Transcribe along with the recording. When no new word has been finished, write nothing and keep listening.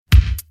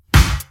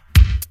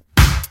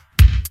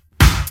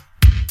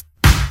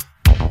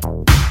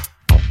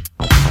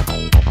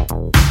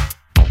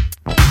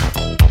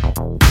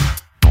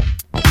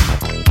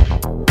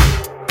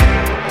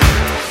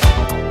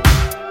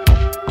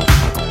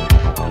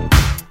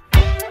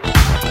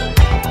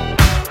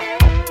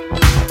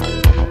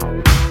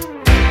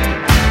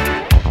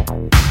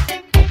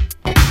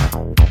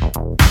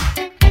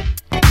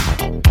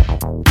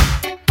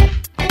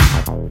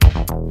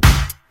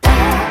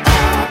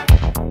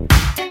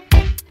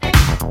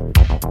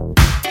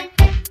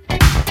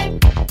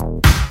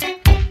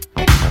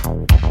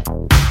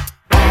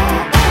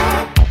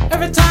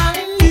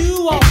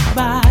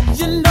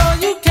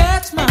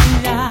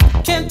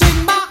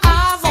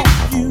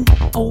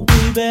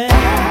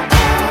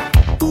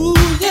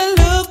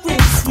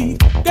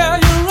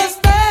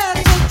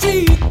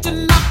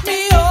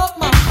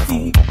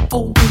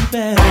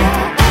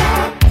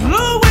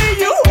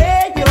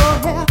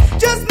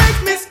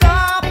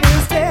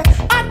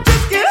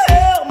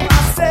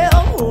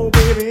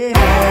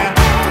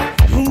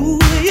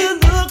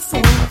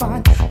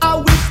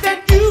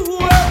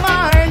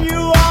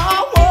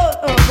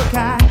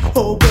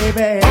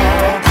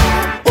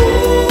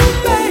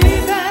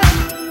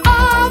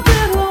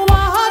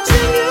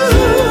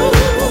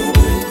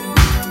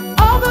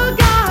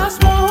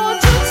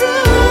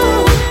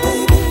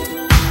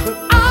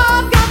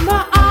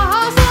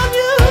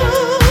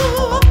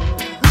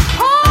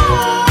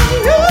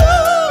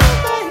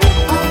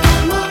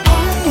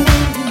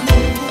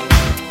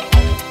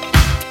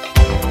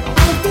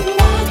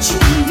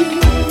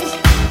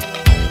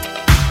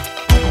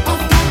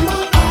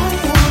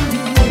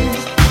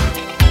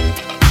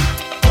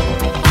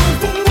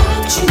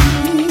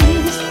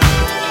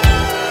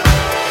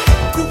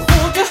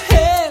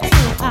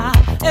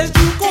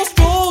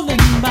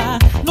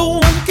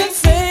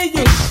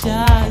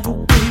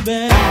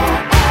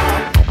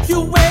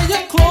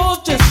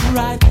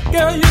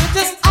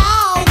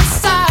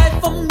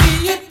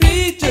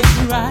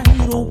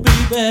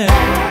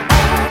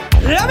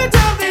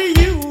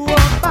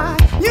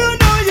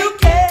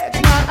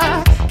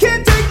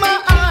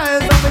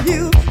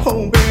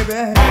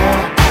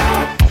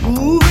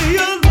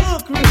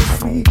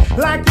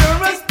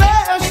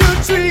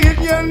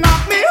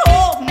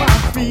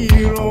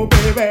feel, oh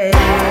baby.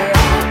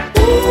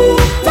 Ooh,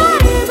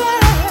 baby,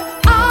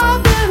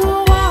 I've been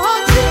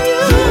watching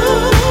you.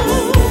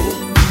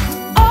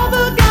 All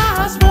the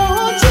guys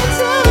want you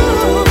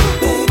too,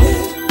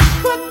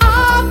 but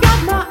I've got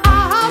my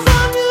eyes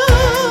on you.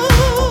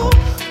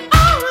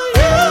 On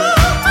you.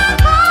 I've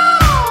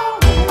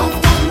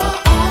got my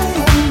eye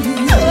on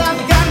you.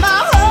 I've got my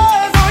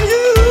eyes on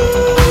you.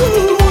 I've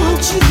been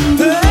watching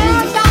you.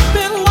 And I've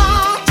been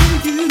watching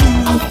you.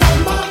 I've got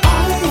my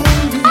eye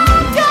on you.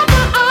 I've got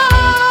my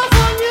eyes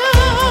on you.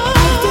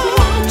 I've been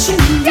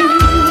watching you.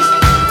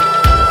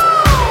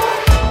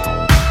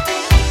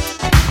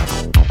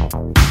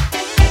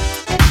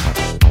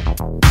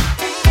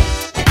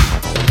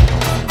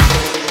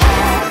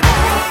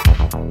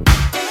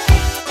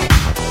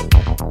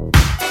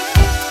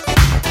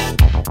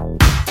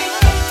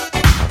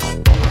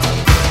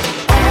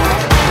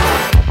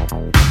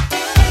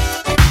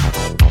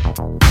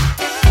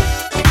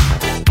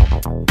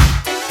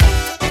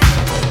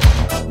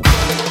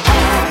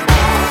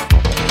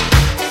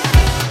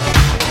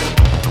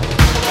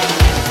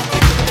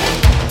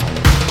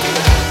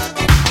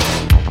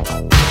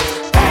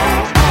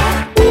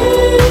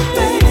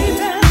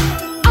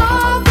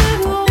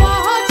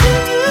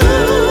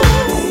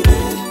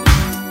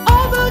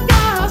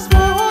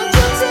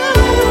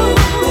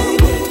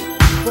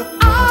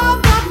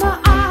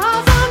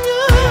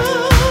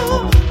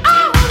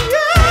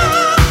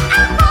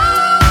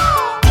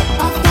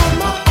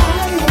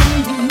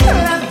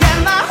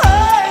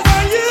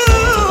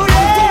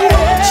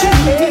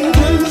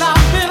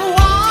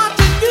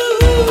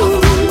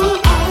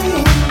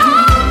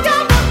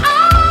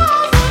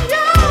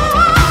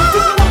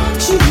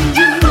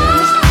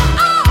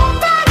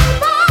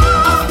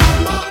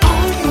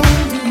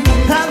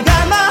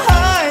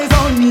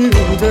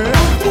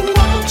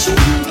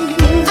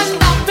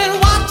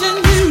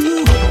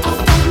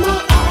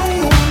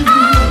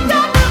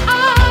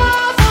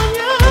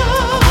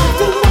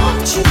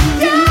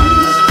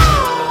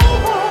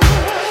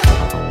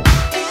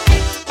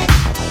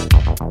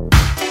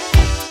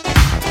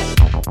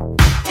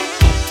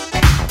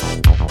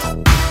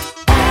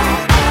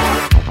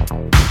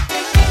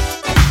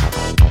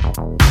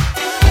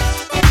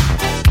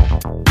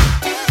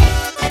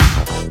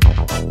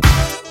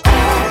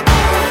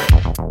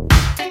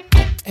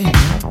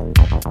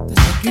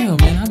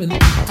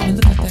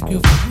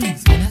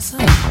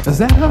 Is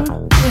that her?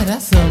 Yeah,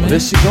 that's her, man. There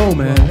she go,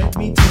 man. Let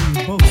me tell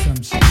you both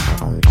something. She's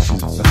fine.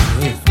 She's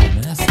fine. Yeah,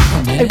 man, that's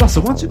her, man. Hey,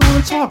 Russell, why don't you go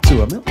and talk to her,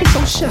 man? Don't be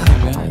so shy.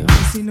 man. I ain't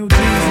see no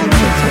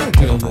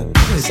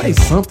Jesus. Say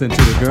something to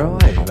the girl.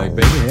 Hey, like,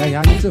 baby, hey,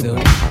 how you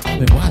doing? I've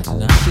been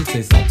watching her. I should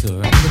say something to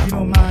her, right? If you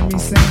don't mind me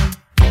saying,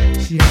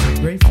 she has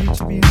a great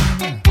future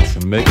behind her. So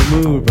make a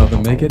move, brother.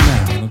 Make it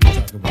now. Don't be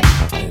talking about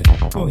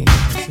that. Go ahead,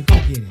 so go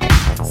get it.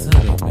 That's her,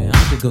 though, man. I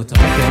could go talk.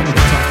 Okay, I'm gonna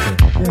go talk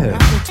to her. Yeah.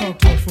 I'll go talk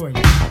to her for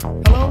you.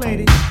 Hello,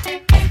 lady.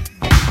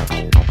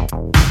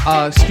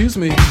 Excuse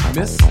me,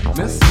 miss.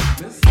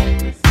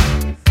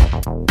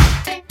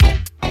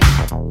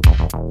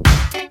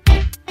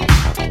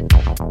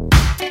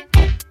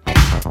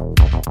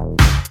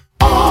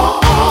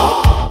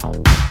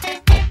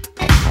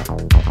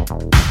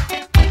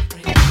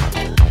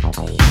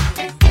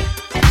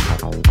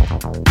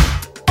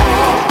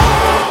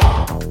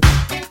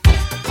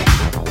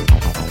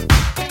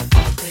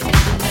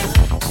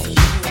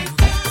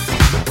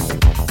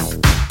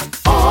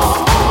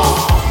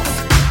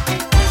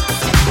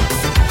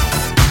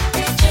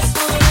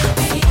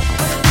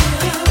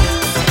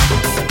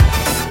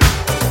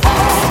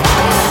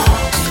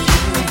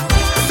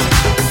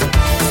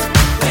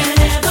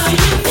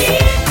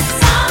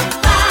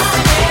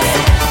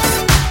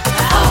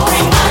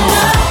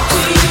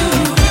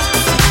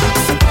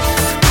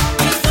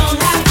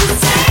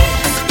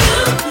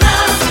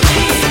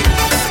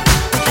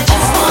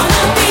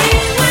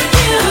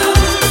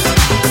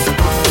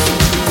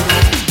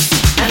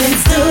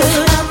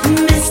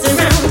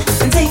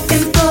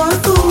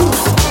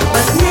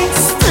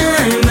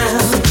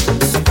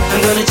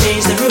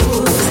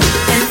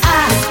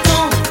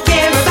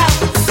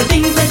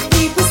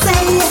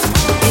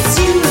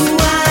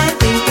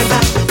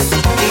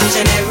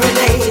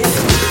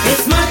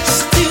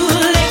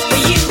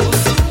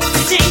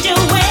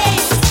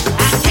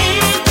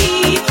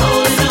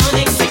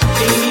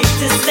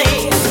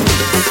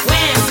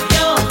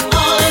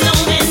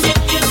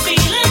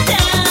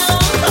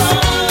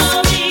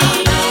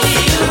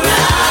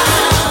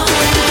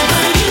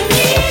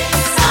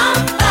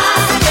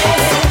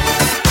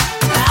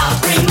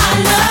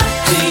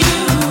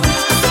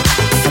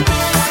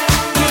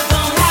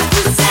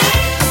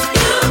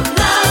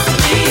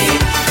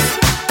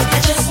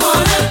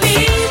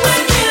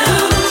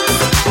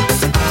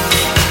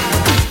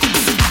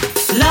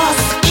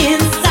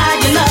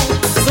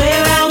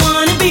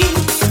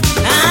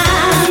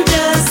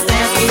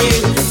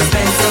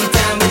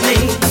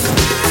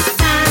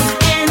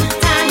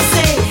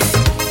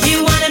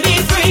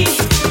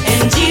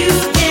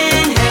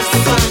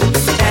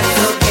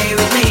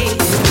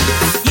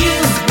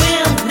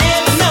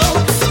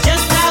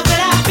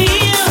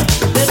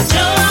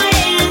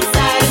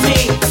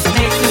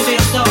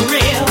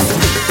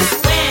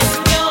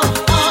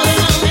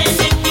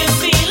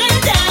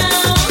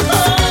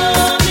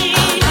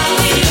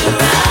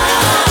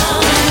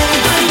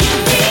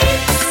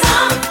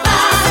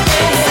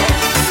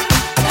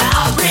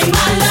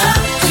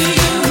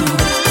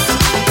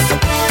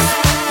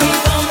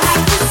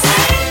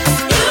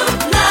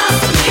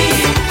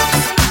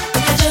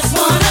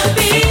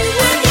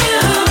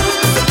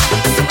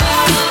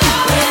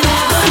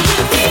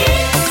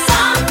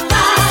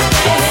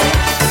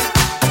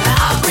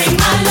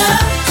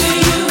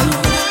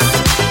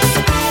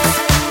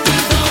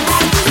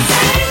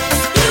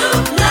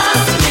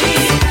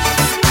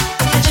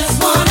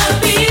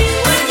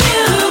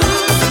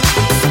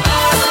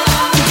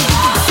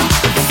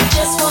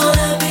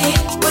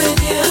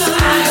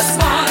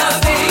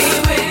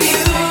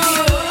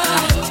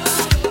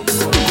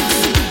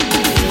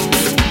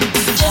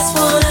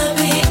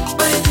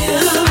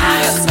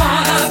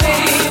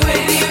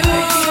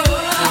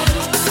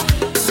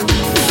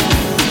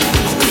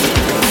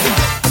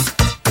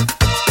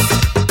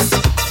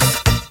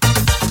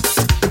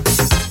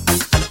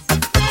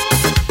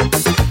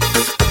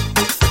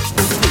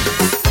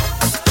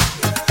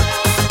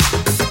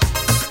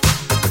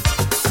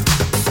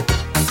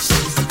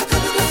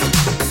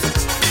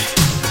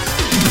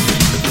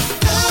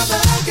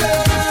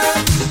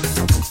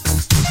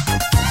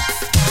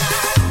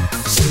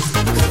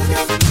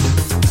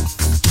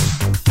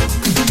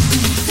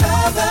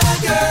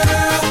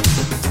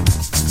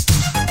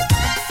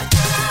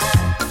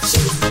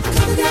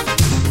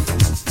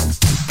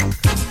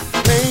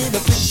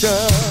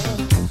 picture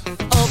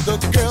of the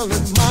girl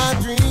in my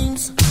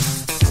dreams.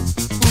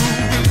 Ooh,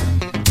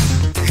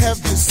 have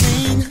you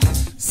seen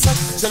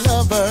such a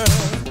lover?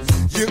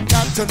 You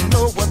got to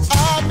know what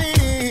I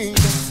mean.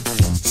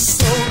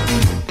 So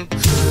deep,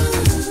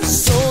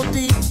 so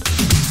deep.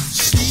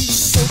 She's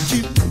so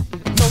cute,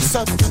 no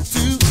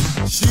substitute.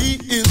 She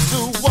is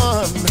the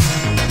one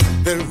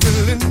that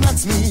really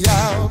knocks me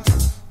out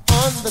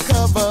on the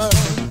cover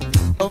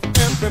of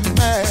every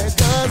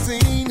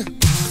magazine.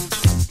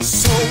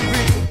 So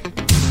real,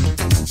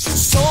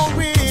 she's so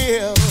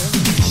real,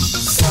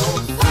 so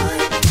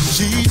fine.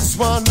 She's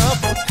one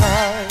of a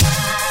kind.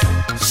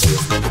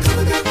 She's the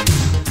cover girl.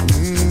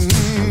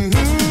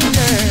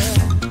 Yeah.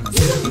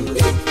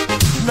 Unique.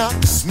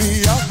 Knocks me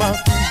off my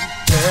feet.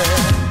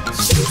 Yeah.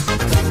 She's the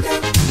cover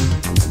girl.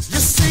 You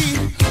see,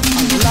 a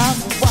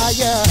live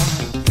wire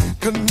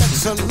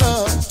connects her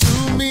love to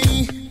me.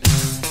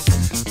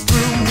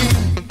 Through me,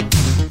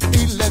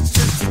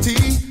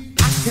 electricity,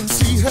 I can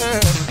see her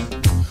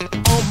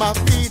on my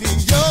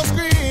video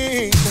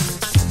screen.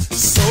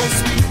 So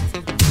sweet,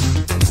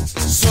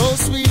 so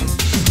sweet.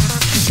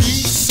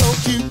 She's so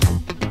cute,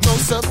 no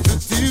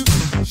substitute.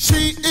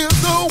 She is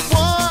the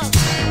one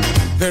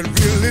that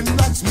really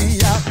knocks me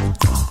out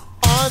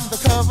on the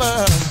cover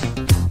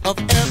of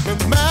every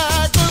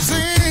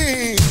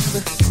magazine.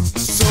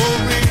 So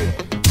real,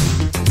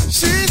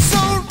 she's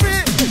so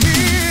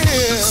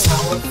real. So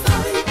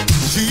fine.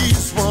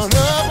 She's one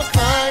of a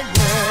kind,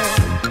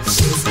 yeah.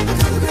 She's the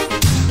cover.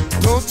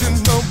 Don't you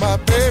know my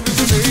baby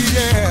say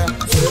yeah?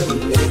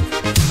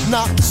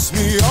 Knocks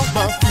me off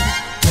my feet,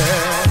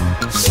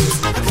 yeah. She's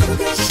the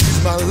cover. She's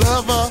my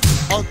lover,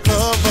 a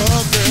cover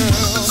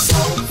girl.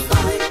 So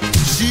fine.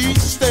 She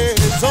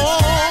stays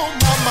on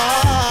my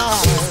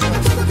mind.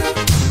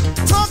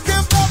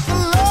 Talking about the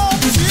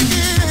love she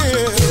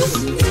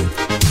gives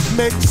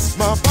makes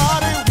my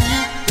body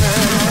weak,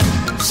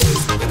 yeah.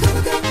 She's the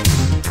cover girl.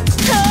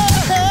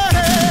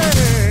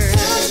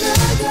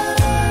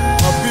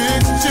 A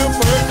picture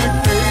perfect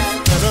face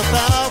and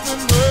 1,000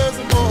 words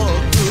more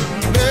could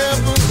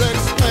never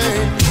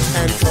explain.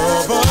 And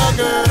cover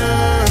girl,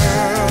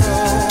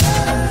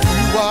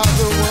 you are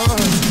the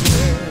one.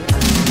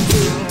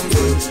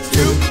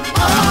 You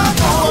are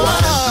the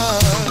one.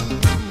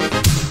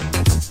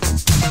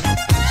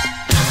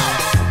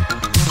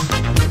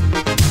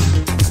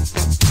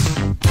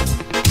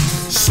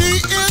 She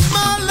is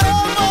my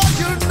lover,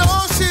 you know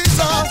she's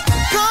a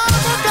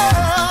cover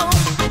girl.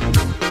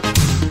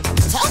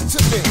 Talk to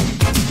me.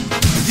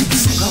 You can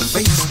see her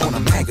face on a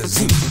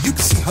magazine. You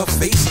can see her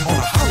face on a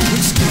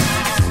Hollywood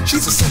screen.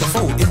 She's a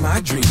centerfold in my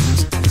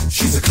dreams.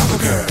 She's a cover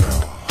girl.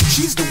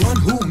 She's the one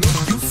who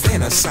makes you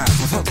fantasize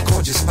with her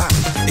gorgeous body,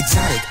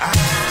 exotic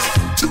eyes,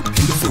 too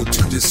beautiful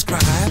to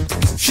describe.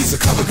 She's a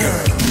cover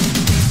girl.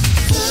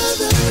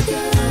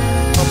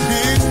 A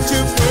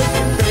picture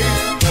perfect face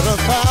and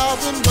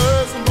 1,000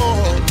 words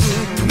more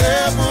could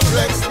never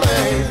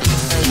explain.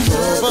 And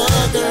cover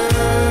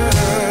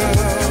girl,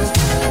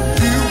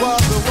 you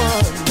are the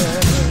one,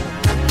 man.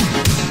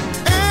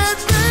 And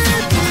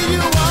baby,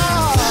 you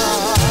are.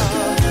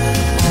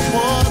 I'm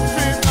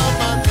wandering on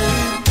my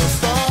dream, the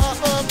star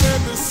of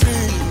every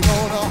scene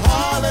on a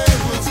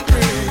Hollywood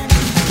screen.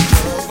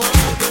 Cover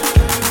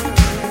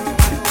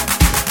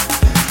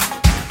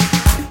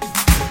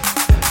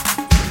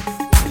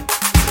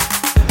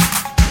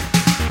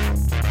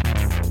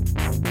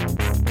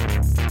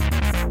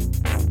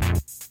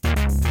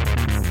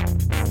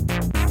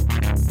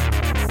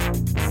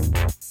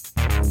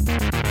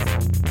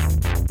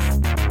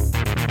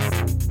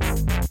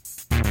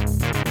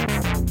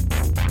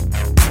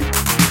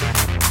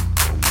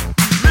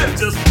Live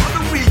just for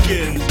the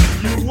weekend.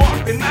 You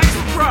walk the night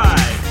of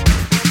pride.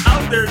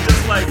 Out there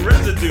just like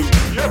residue.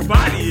 Your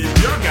body is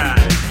your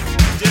guide.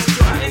 Just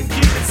try and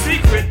keep it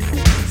secret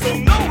so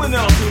no one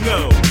else will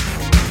know.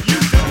 You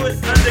do it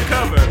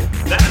undercover.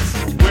 That's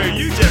where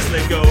you just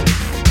let go.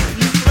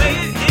 You play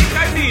it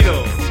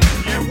incognito.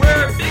 You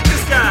wear a big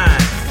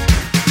disguise.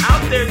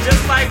 Out there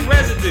just like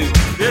residue.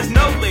 There's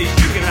no place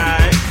you can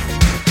hide.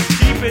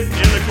 Keep it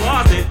in the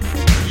closet.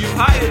 You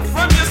hide it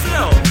from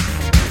yourself.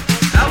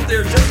 Out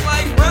there just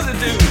like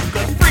residue,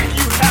 'cause freak,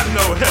 you have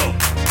no help.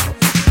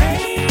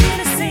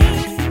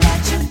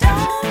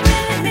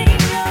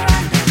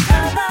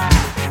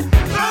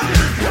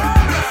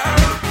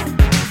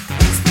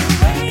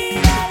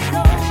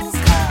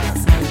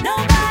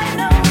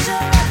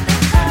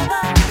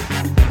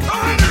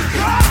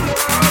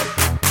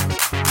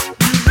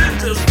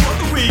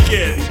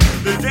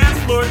 The dance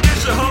floor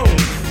is your home.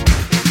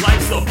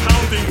 Life's a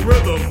pounding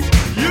rhythm.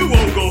 You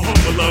won't go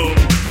home alone.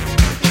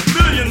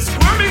 Millions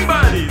squirming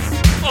bodies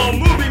all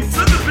moving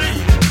to the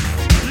beat.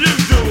 You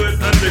do it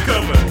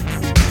undercover.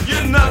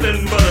 You're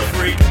nothing but a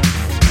freak.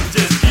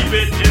 Just keep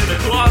it in the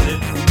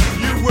closet.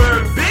 You wear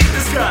a big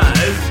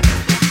disguise.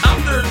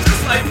 Out there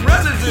just like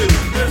residue.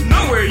 There's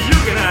nowhere you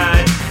can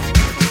hide.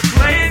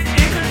 Play it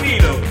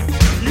incognito.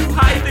 You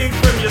hide things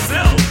from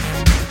yourself.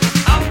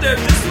 Out there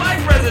just like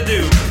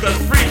residue. 'Cause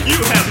freak, you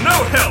have no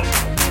help.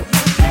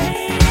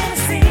 Play the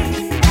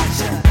scene that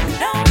you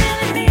don't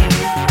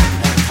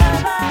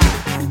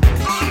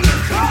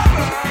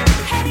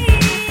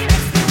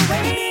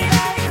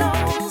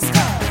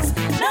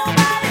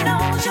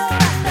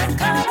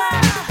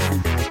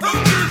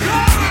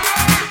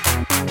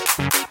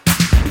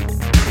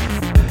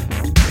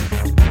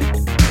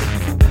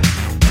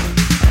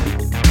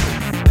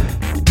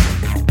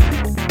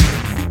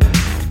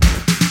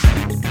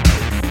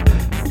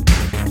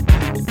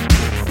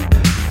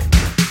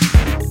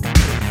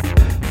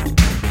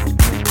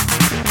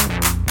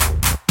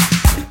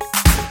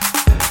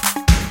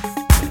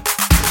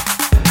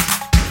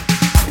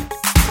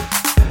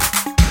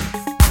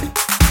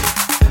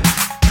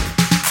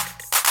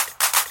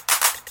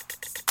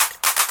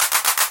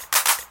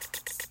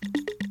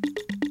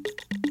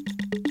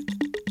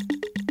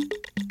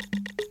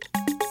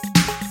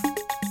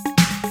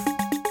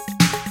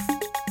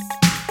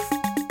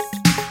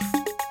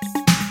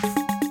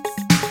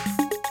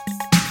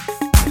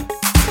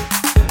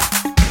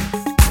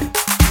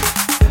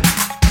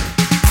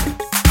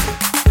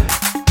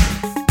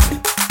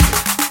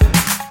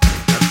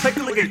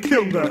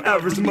am the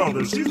average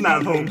mother. She's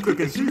not home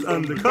cooking, she's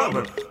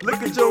undercover.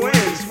 Look at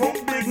Joanne, she won't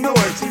be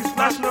ignored. She's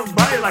flashing her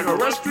body like a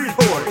rush street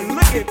whore. And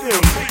look at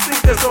them, they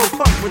think they're so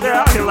punk, but they're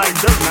out here like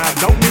dirt. Now I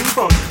don't mean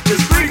funk.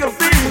 Just think of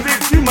things that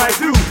you might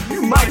do.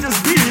 You might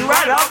just be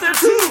right out there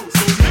too.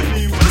 So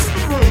many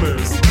whisper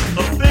rumors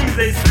of things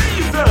they say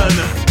you've done.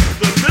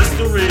 The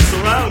mystery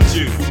surrounds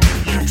you.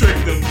 You trick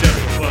them just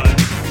for fun.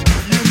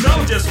 You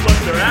know just what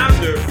they're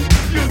after.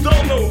 You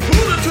don't know who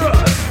to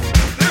trust.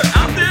 They're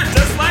out there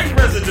just like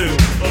residue,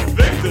 a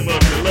victim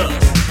of your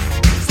lust.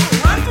 So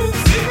run through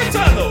secret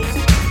tunnels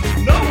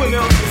no one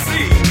else can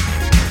see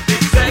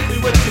exactly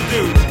what you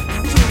do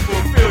to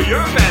fulfill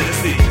your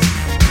fantasies.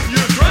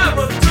 You drive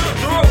up to a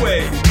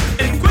doorway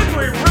and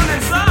quickly run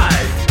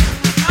inside.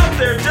 Out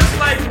there just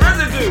like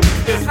residue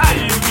is how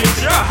you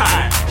get your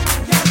high.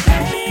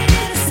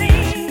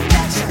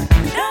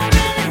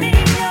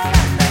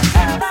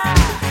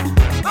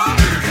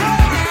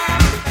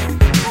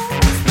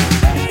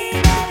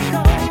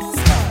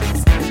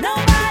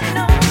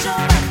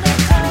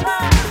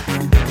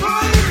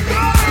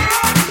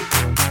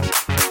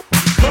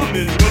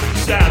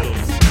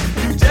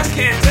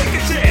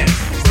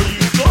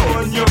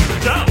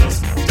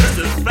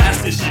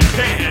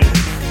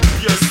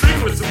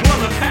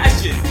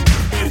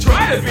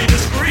 To be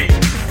discreet,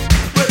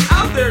 but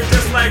out there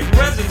just like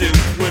residue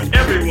with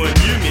everyone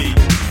you meet.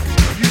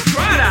 You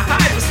try to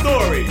hide the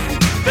story,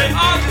 they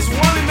all just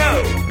want to know.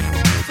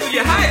 So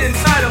you hide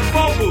inside a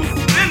phone booth,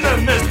 then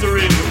the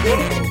mystery will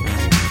grow.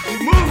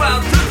 You move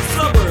out to the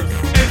suburbs,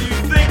 and you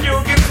think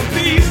you'll get some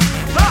peace.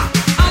 Ha!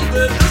 Out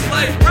there just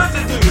like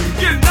residue,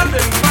 you're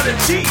nothing but a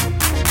cheat.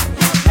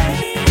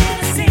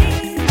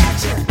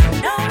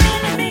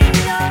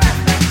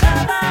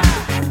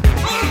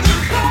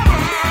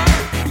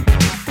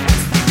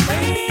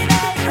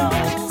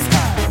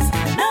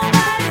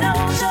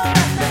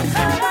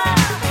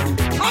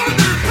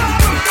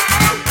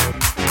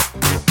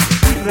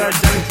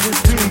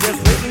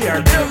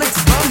 Our derelicts,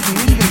 bums, and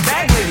even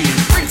bag ladies.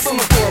 Freaks on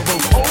the floor,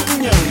 both old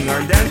and young,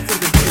 are dancing to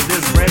the beat of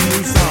this brand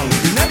new song.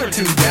 You're never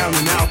too down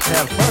and out to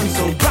have fun,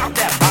 so drop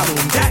that bottle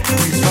and jack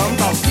these bums.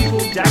 All people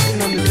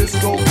jacking on the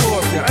disco floor.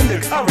 If you're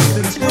undercover,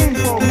 then scream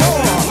for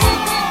more.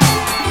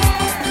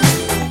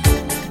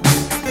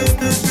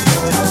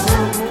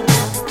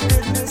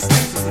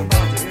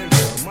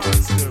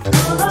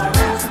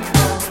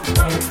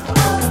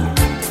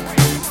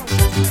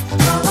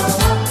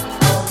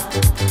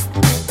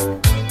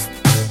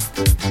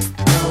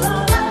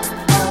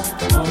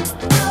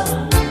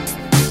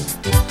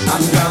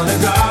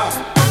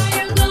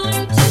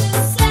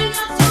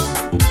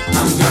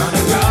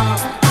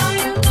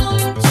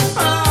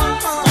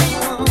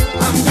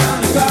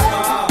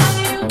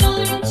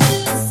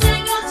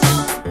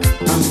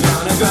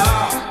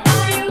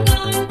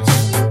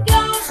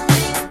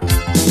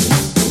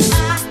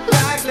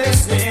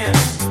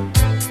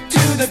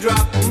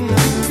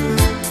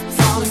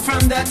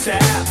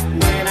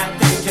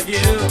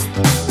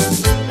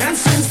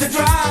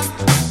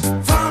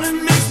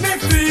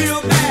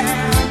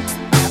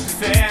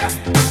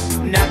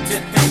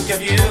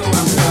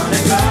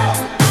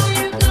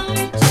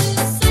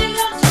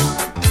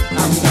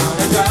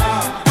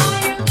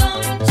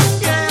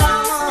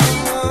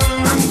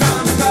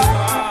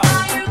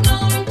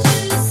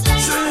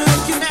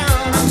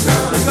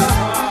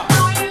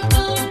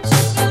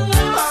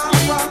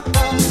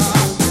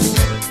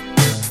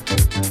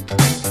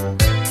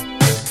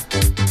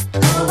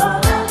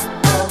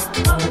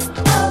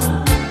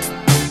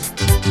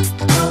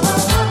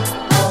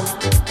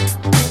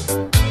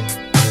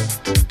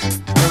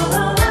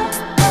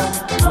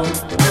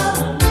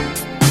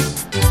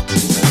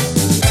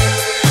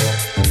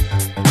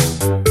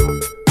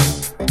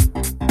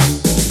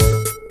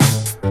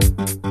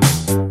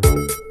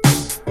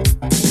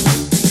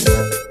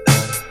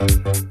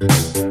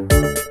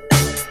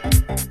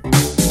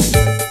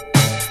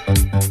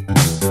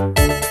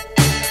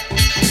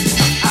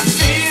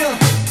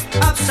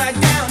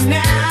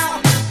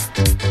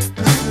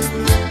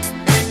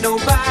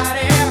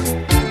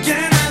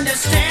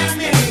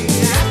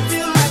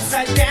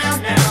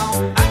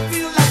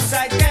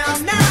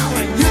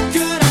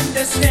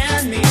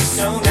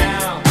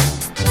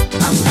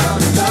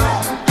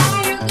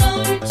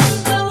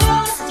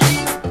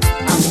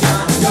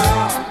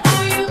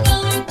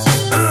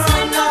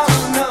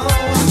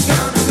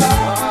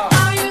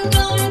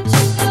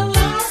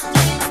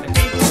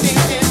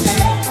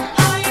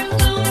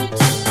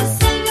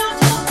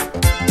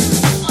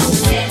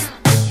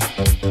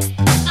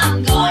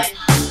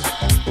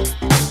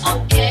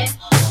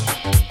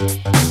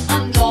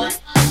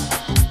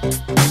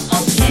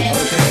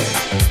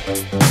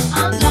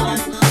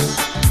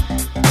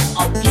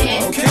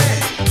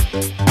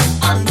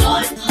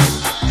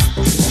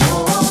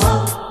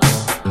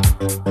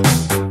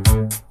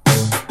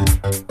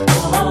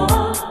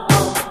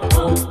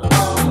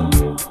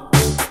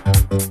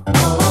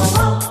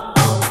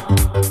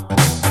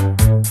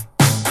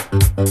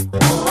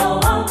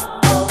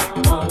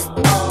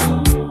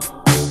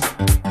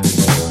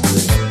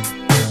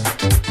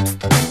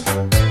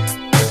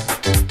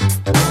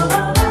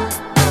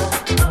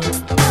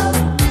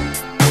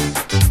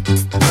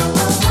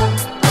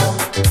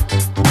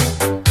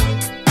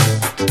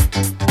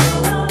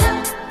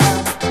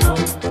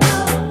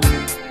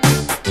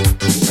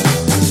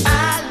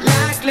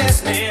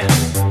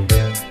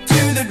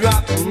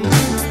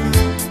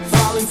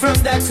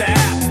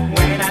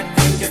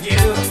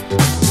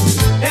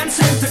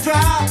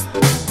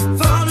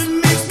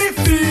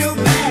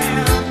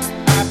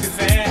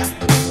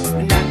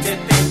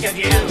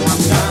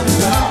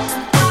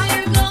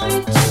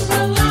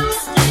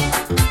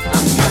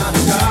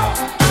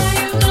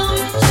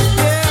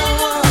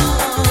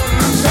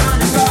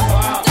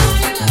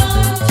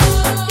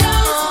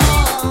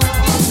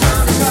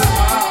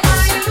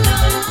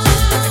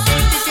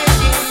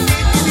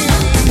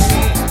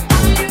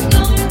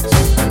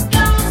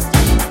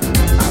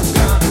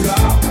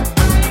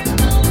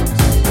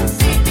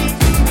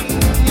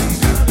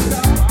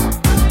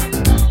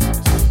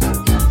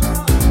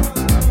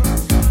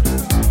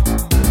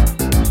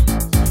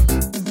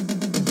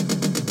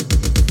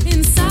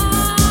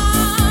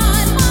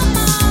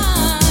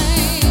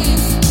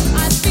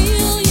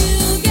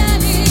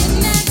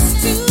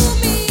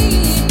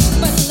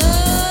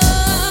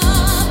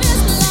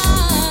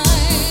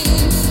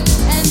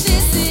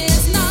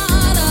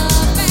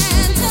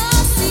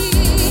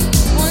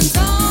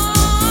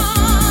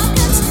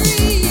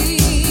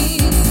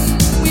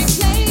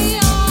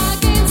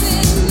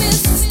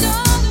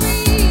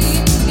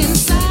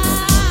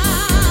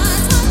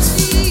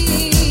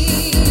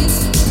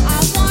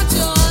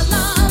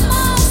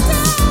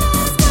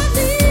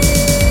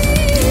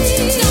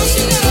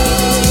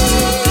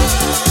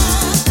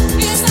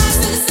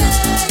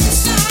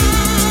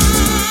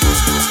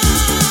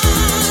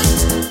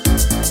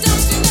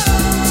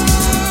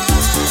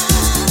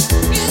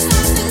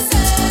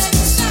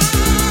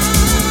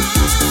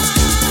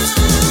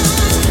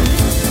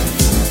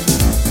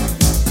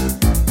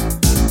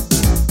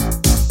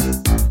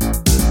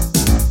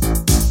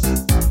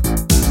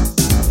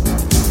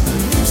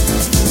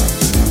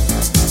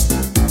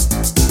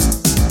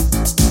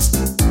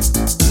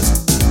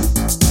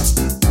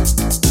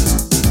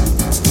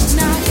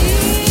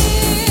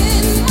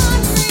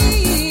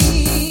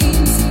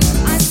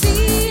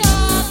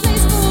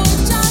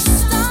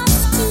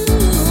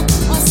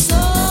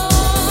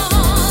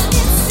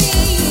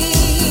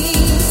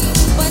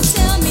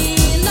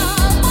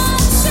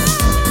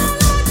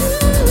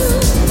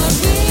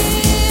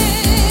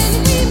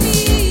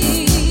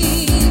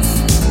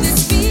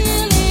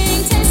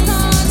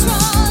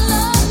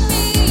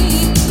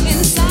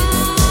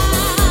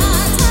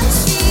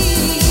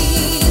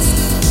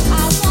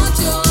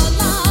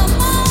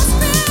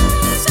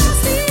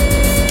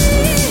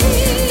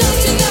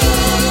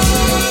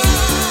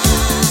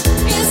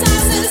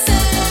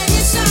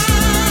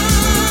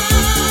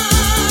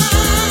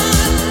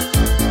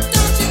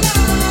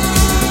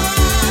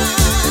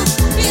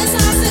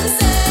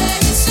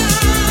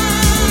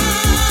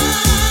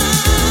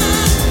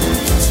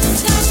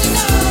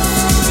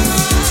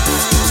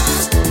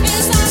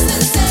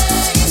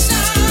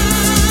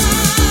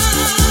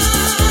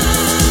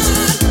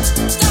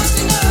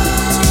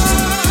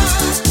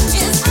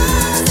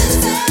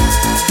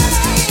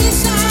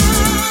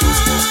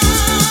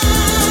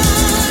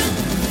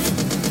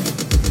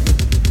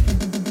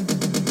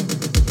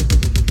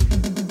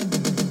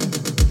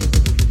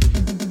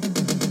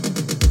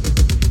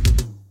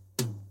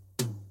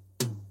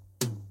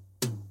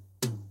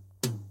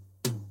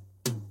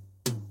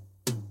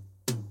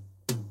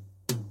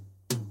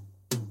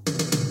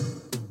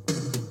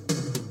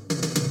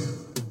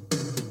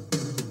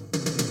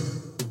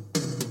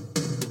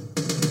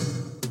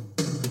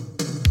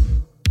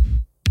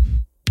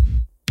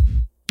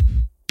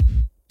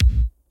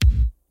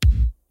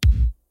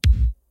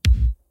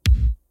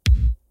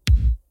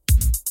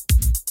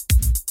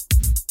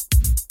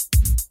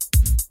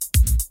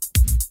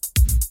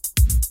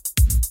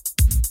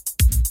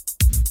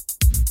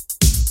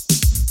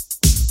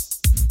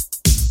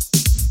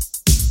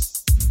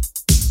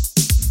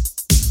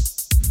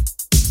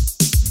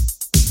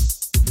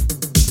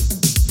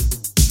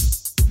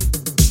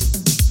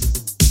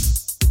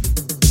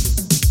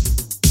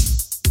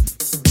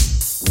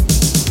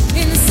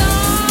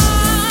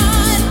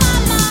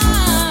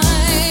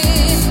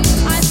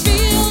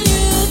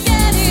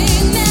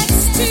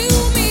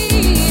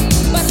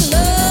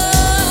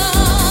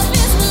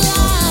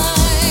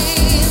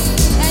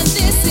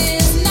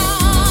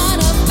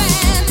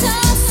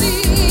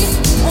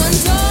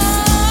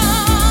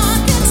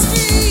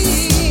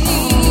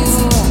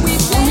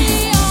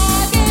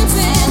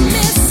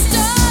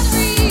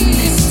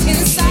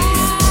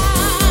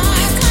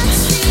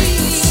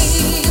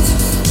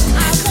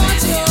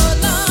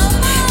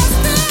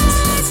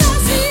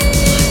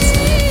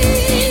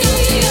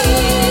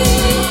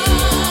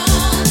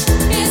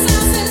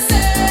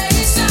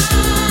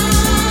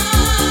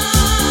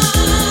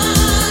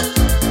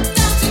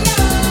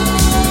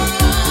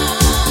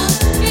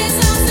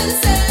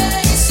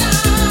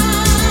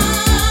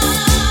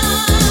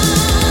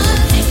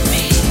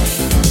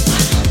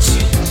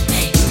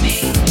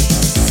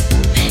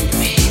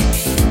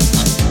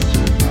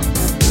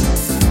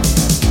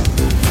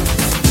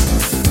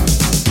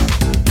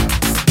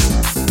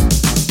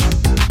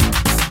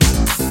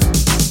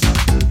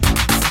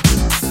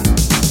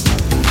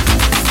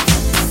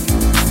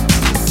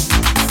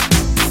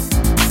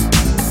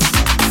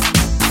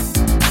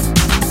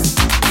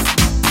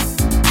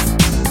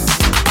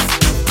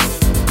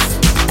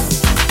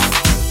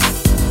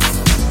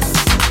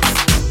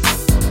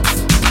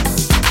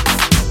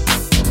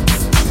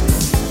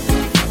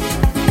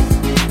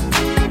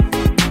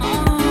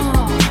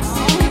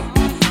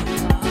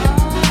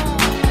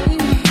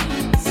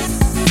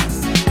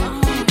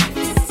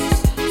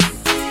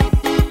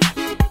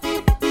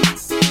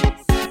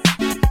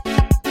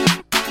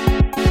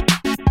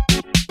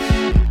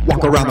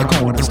 around the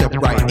corner, step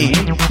right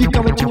in. You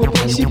come into a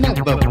place you've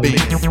never been.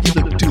 You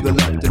look to the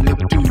left and look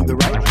to the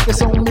right. There's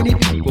so many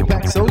people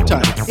packed so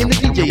tight. In the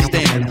DJ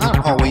stand,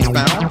 I'm always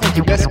found. And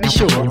you best be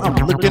sure I'm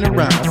looking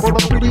around for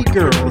the pretty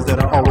girls that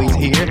are always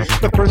here.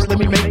 But first, let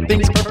me make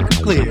things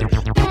perfectly clear.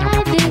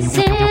 Life is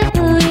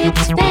simple,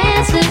 it's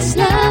fast and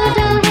slow.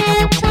 Don't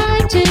have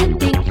time to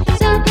think.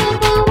 So go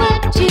for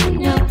what you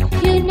know.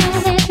 You know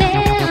that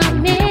there are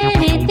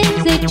many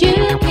things that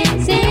you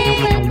can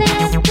say, but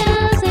that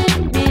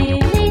doesn't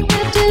really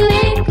have to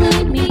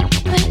include me.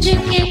 But you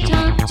can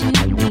talk to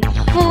me.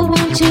 Oh,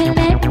 won't you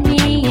let me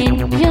in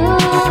your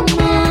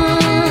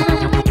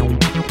mind?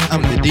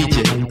 I'm the DJ,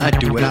 I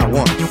do what I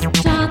want.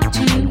 Talk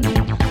to me.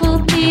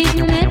 Oh, please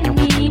let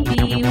me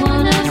be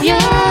one of your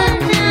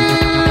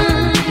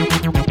night.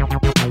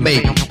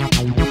 Maybe.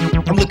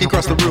 I'm looking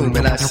across the room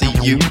and I see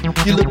you.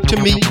 You look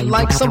to me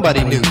like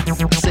somebody new.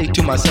 I say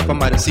to myself I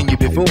might have seen you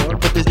before,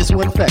 but there's just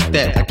one fact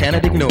that I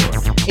cannot ignore.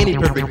 Any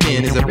perfect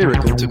 10 is a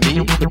miracle to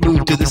me. But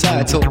move to the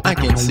side so I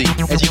can see.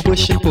 As you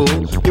push and pull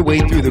your way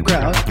through the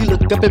crowd, you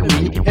look up at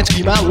me and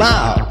scream out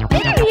loud. There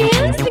he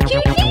is, the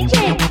cute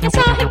DJ. I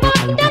saw him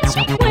walking down the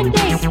street one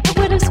day. I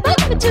would have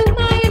spoken to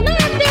my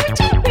alarm. There were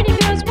two pretty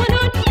girls, one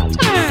on each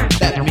arm.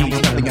 That means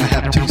nothing I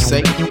have to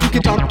say. You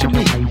can talk to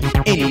me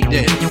any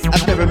day.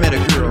 I've never met a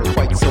girl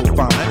quite so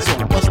fine, so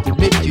I must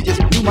admit you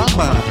just blew my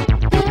mind.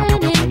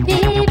 Burning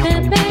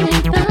fever,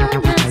 burning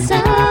from my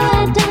soul.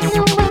 I don't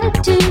know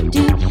what to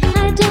do.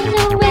 I don't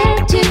know where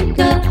to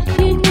go.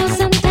 You know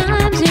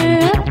sometimes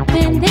you're up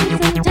and then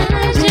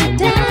sometimes you're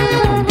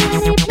down.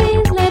 Honey,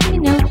 please let me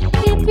know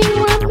if you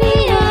want me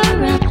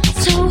around.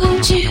 So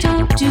won't you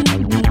talk to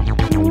me?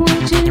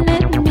 Won't you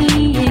let me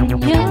in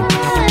your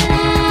life?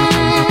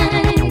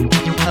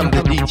 I'm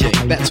the DJ,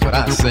 that's what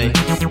I say.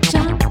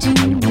 Talk to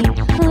me.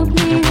 Oh,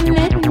 please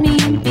let me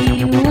be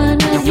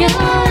one of your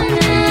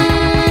night.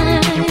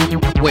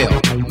 Well,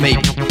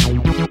 maybe.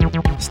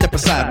 Step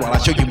aside while I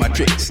show you my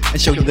tricks and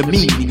show you the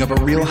meaning of a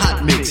real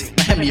hot mix.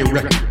 Now hand me a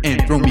record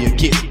and throw me a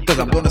kiss, cause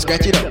I'm gonna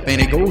scratch it up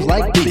and it goes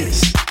like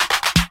this.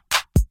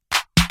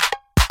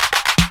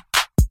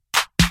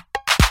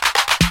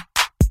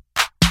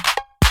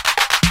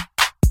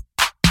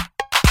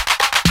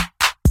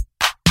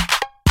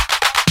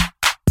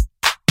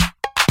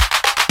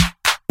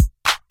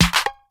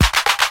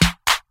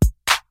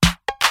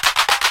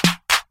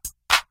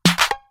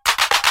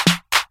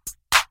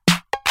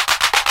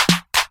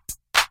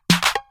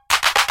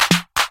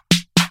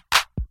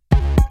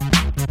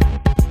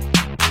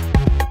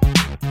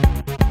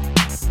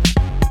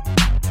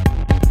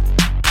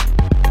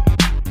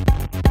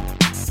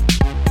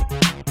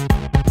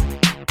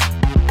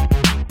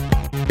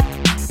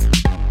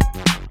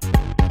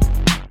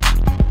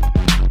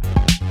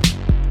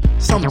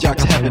 Some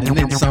jocks have it and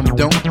then some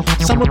don't.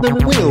 Some of them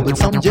will, but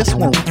some just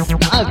won't.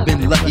 Now I've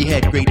been lucky,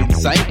 had great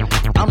insight.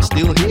 I'm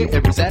still here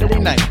every Saturday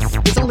night.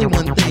 There's only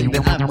one thing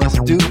that I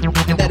must do,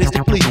 and that is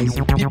to please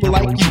people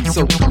like you.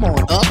 So come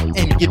on up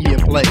and give me a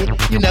play.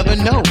 You never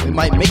know, it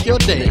might make your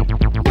day.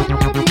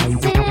 Life is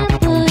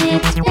simple,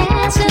 it's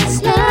fast and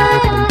slow.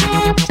 Don't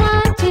have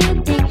time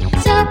to think.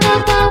 So go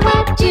for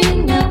what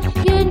you know.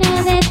 You know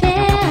that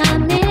there are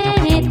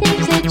many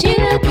things that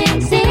you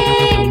can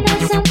say, but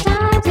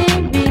sometimes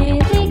it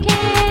really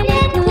can't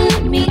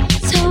include me.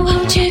 So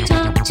won't you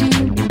talk to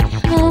me?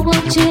 Or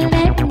won't you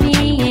let me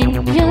in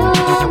your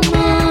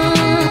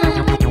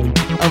mind?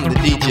 I'm the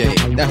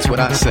DJ, that's what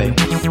I say.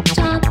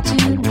 Talk to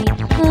me.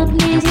 Oh,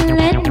 please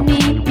let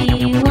me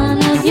be one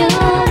of your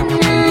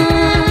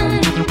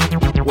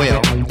night.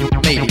 Well,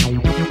 maybe.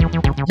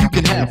 You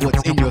can have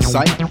what's in your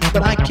sight,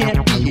 but I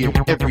can't be here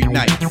every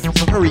night.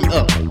 So hurry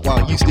up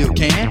while you still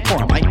can,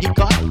 or I might get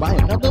caught by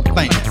another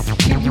fan.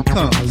 Here you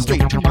come,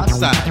 straight to my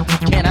side. You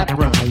cannot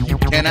run, you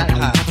cannot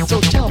hide. So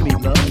tell me,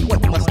 love,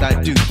 what must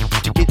I do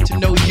to get to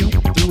know you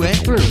through and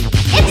through?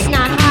 It's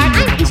not hard,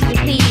 I'm easily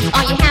pleased.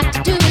 All you have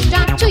to do is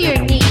drop to your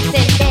knees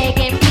and beg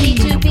and plead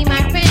to be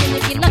my friend. And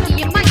if you're lucky,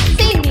 you might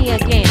see me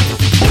again.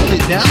 Hold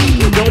it down,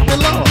 you don't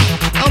belong.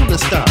 I'm the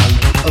star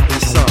of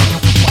this song.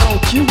 Why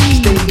don't you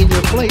stay in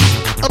your place?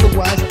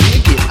 Otherwise,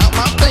 you get out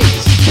my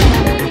face.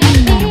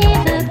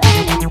 Fever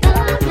burning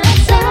from my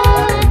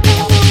soul. I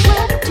don't know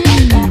what to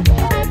do.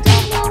 I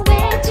don't know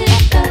where to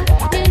go.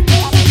 You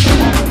know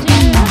sometimes you're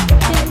up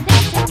and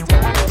then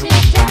sometimes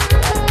you're down.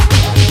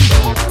 If you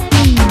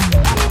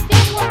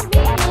want me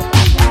around,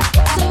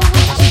 so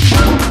won't you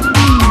talk to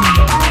me?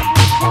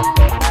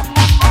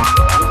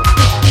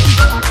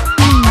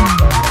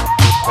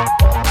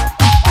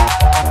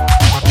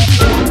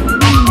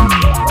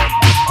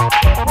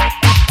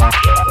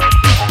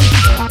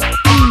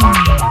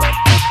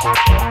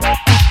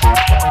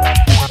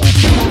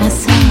 I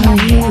saw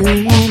you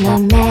in a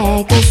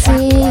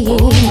magazine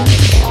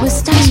with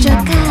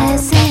starstruck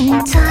eyes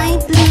and tight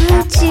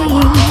blue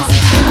jeans.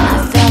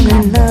 I fell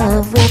in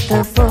love with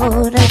the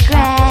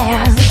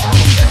photograph,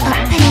 a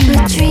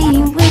paper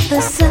dream with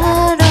a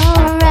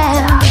subtle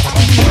wrap.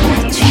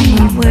 I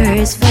dream of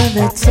words for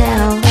the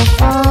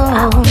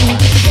telephone.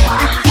 I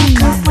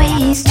think of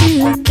ways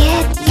to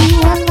get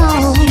you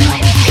alone.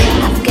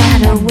 I've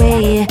got a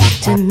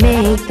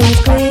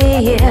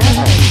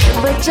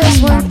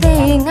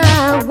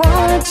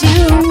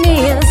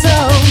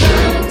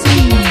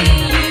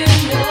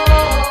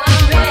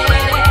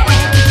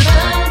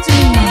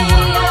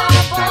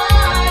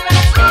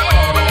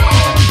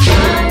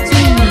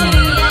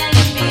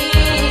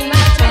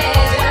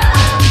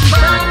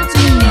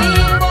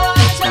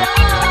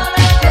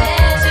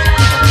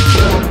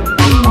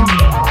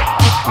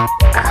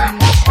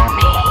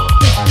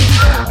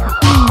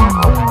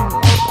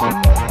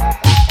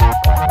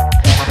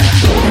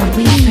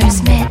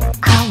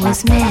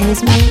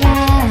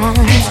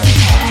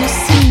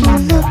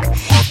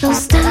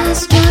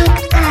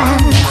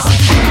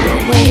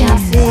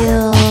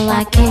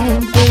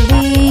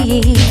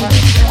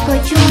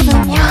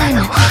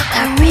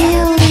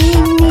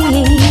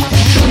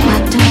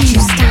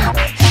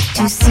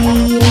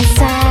see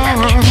inside.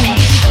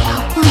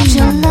 I want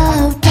your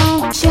love,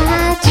 don't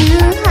try to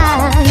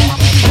hide.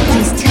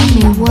 Please tell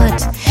me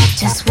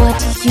just what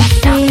do you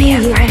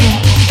feel?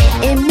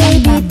 It may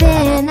be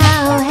then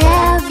I'll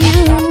have you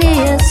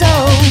near. So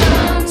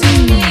come to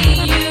me,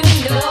 you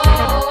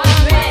know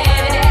I'm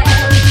ready.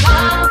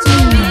 Come to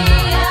me,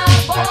 a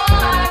boy,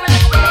 I'm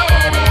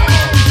ready.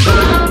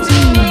 Come to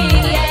me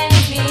and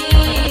be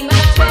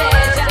my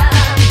treasure.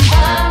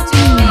 Come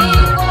to me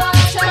for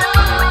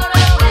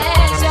total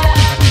pleasure.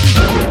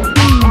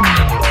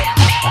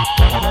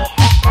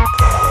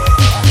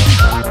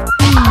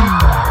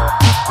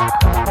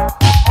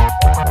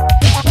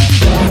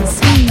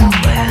 Inside the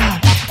world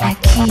I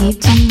keep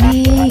to me,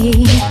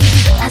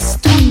 I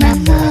store my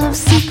love,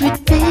 secret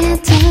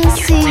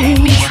fantasies.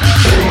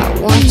 I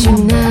want you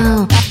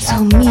now, so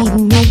meet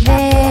me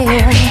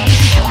there.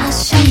 I'll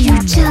show you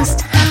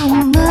just how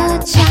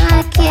much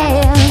I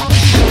care.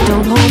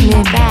 Don't hold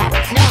me back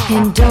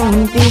and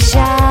don't be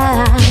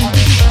shy.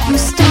 You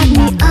start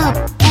me up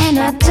and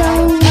I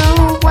don't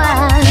know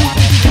why.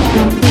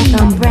 Don't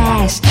think I'm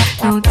brash,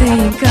 don't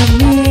think of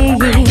me.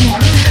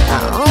 I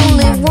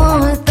only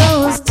want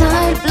those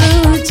tight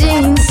blue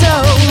jeans. So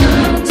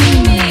come to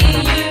me,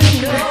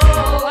 you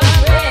know I'm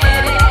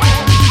ready.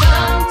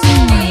 Come to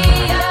me,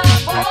 a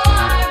boy,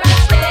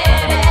 I'm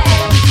ready.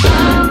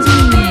 Come to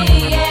me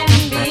and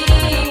be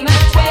my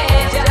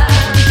treasure.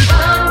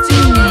 Come to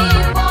me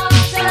for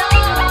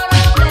total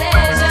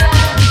pleasure.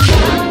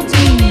 Come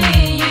to me,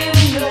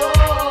 you know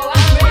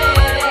I'm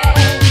ready.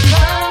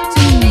 Come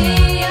to me,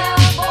 a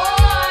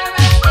boy,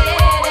 I'm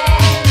ready.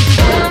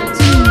 Come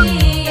to me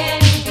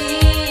and be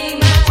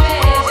my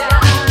treasure.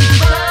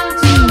 Come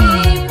to me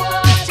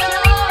for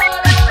total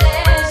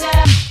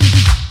pleasure.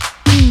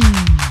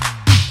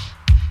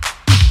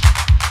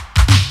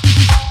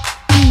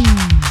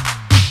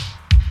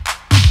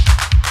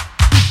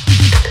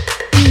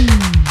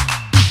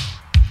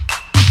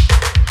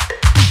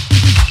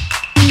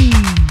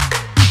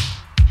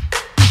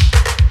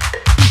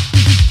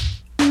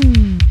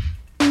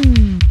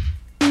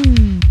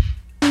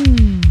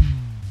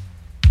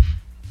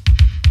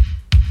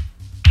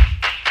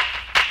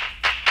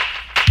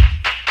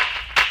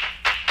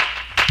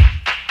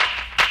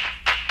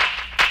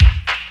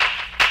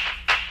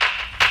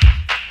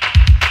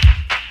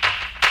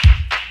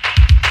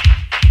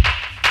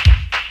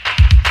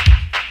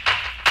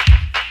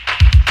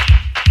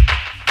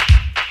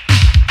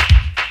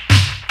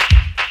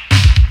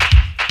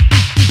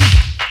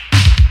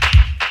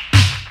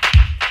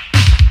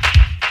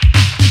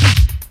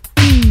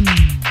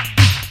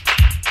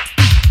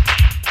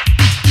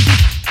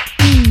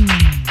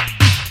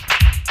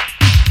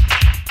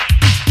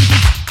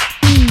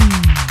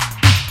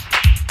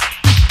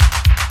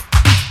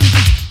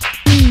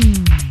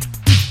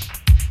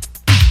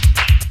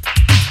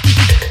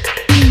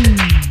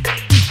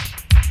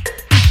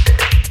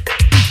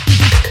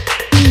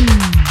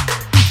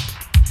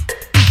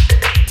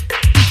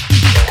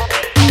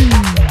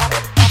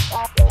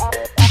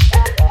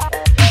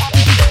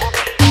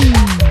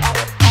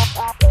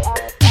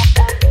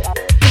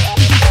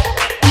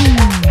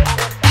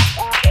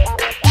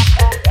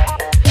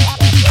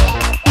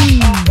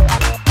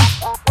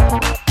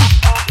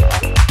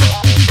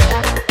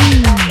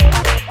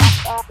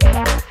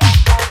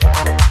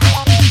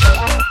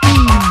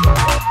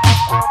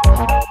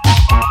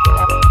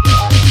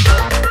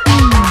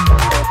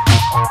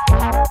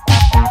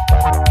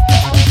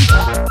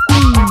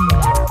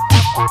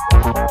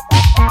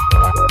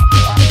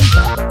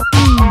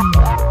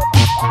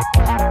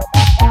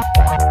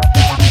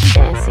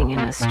 Dancing in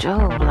a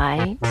strobe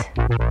light.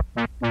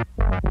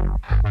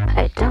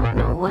 I don't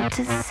know what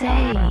to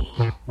say.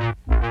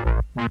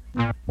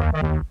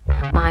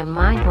 My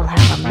mind will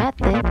have a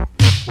method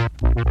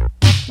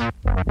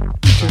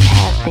to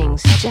have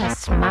things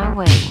just my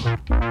way.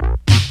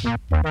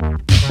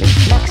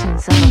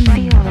 Reflections of a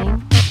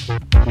feeling.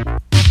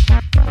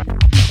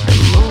 The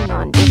moon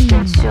on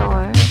distant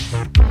shores.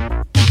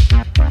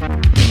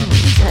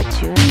 Touch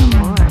you in the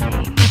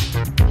morning.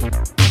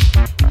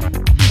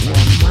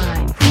 You're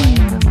mine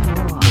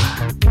forevermore.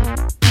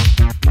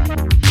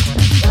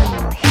 The sun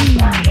will heat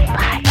my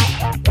body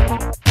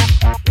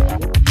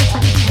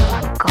until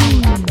I'm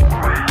golden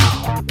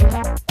brown.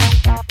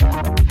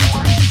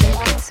 My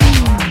circuits are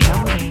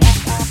overloading.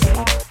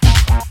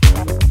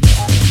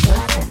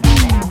 Nothing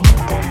let me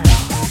down.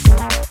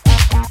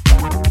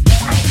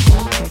 I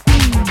need your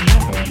tender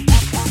loving.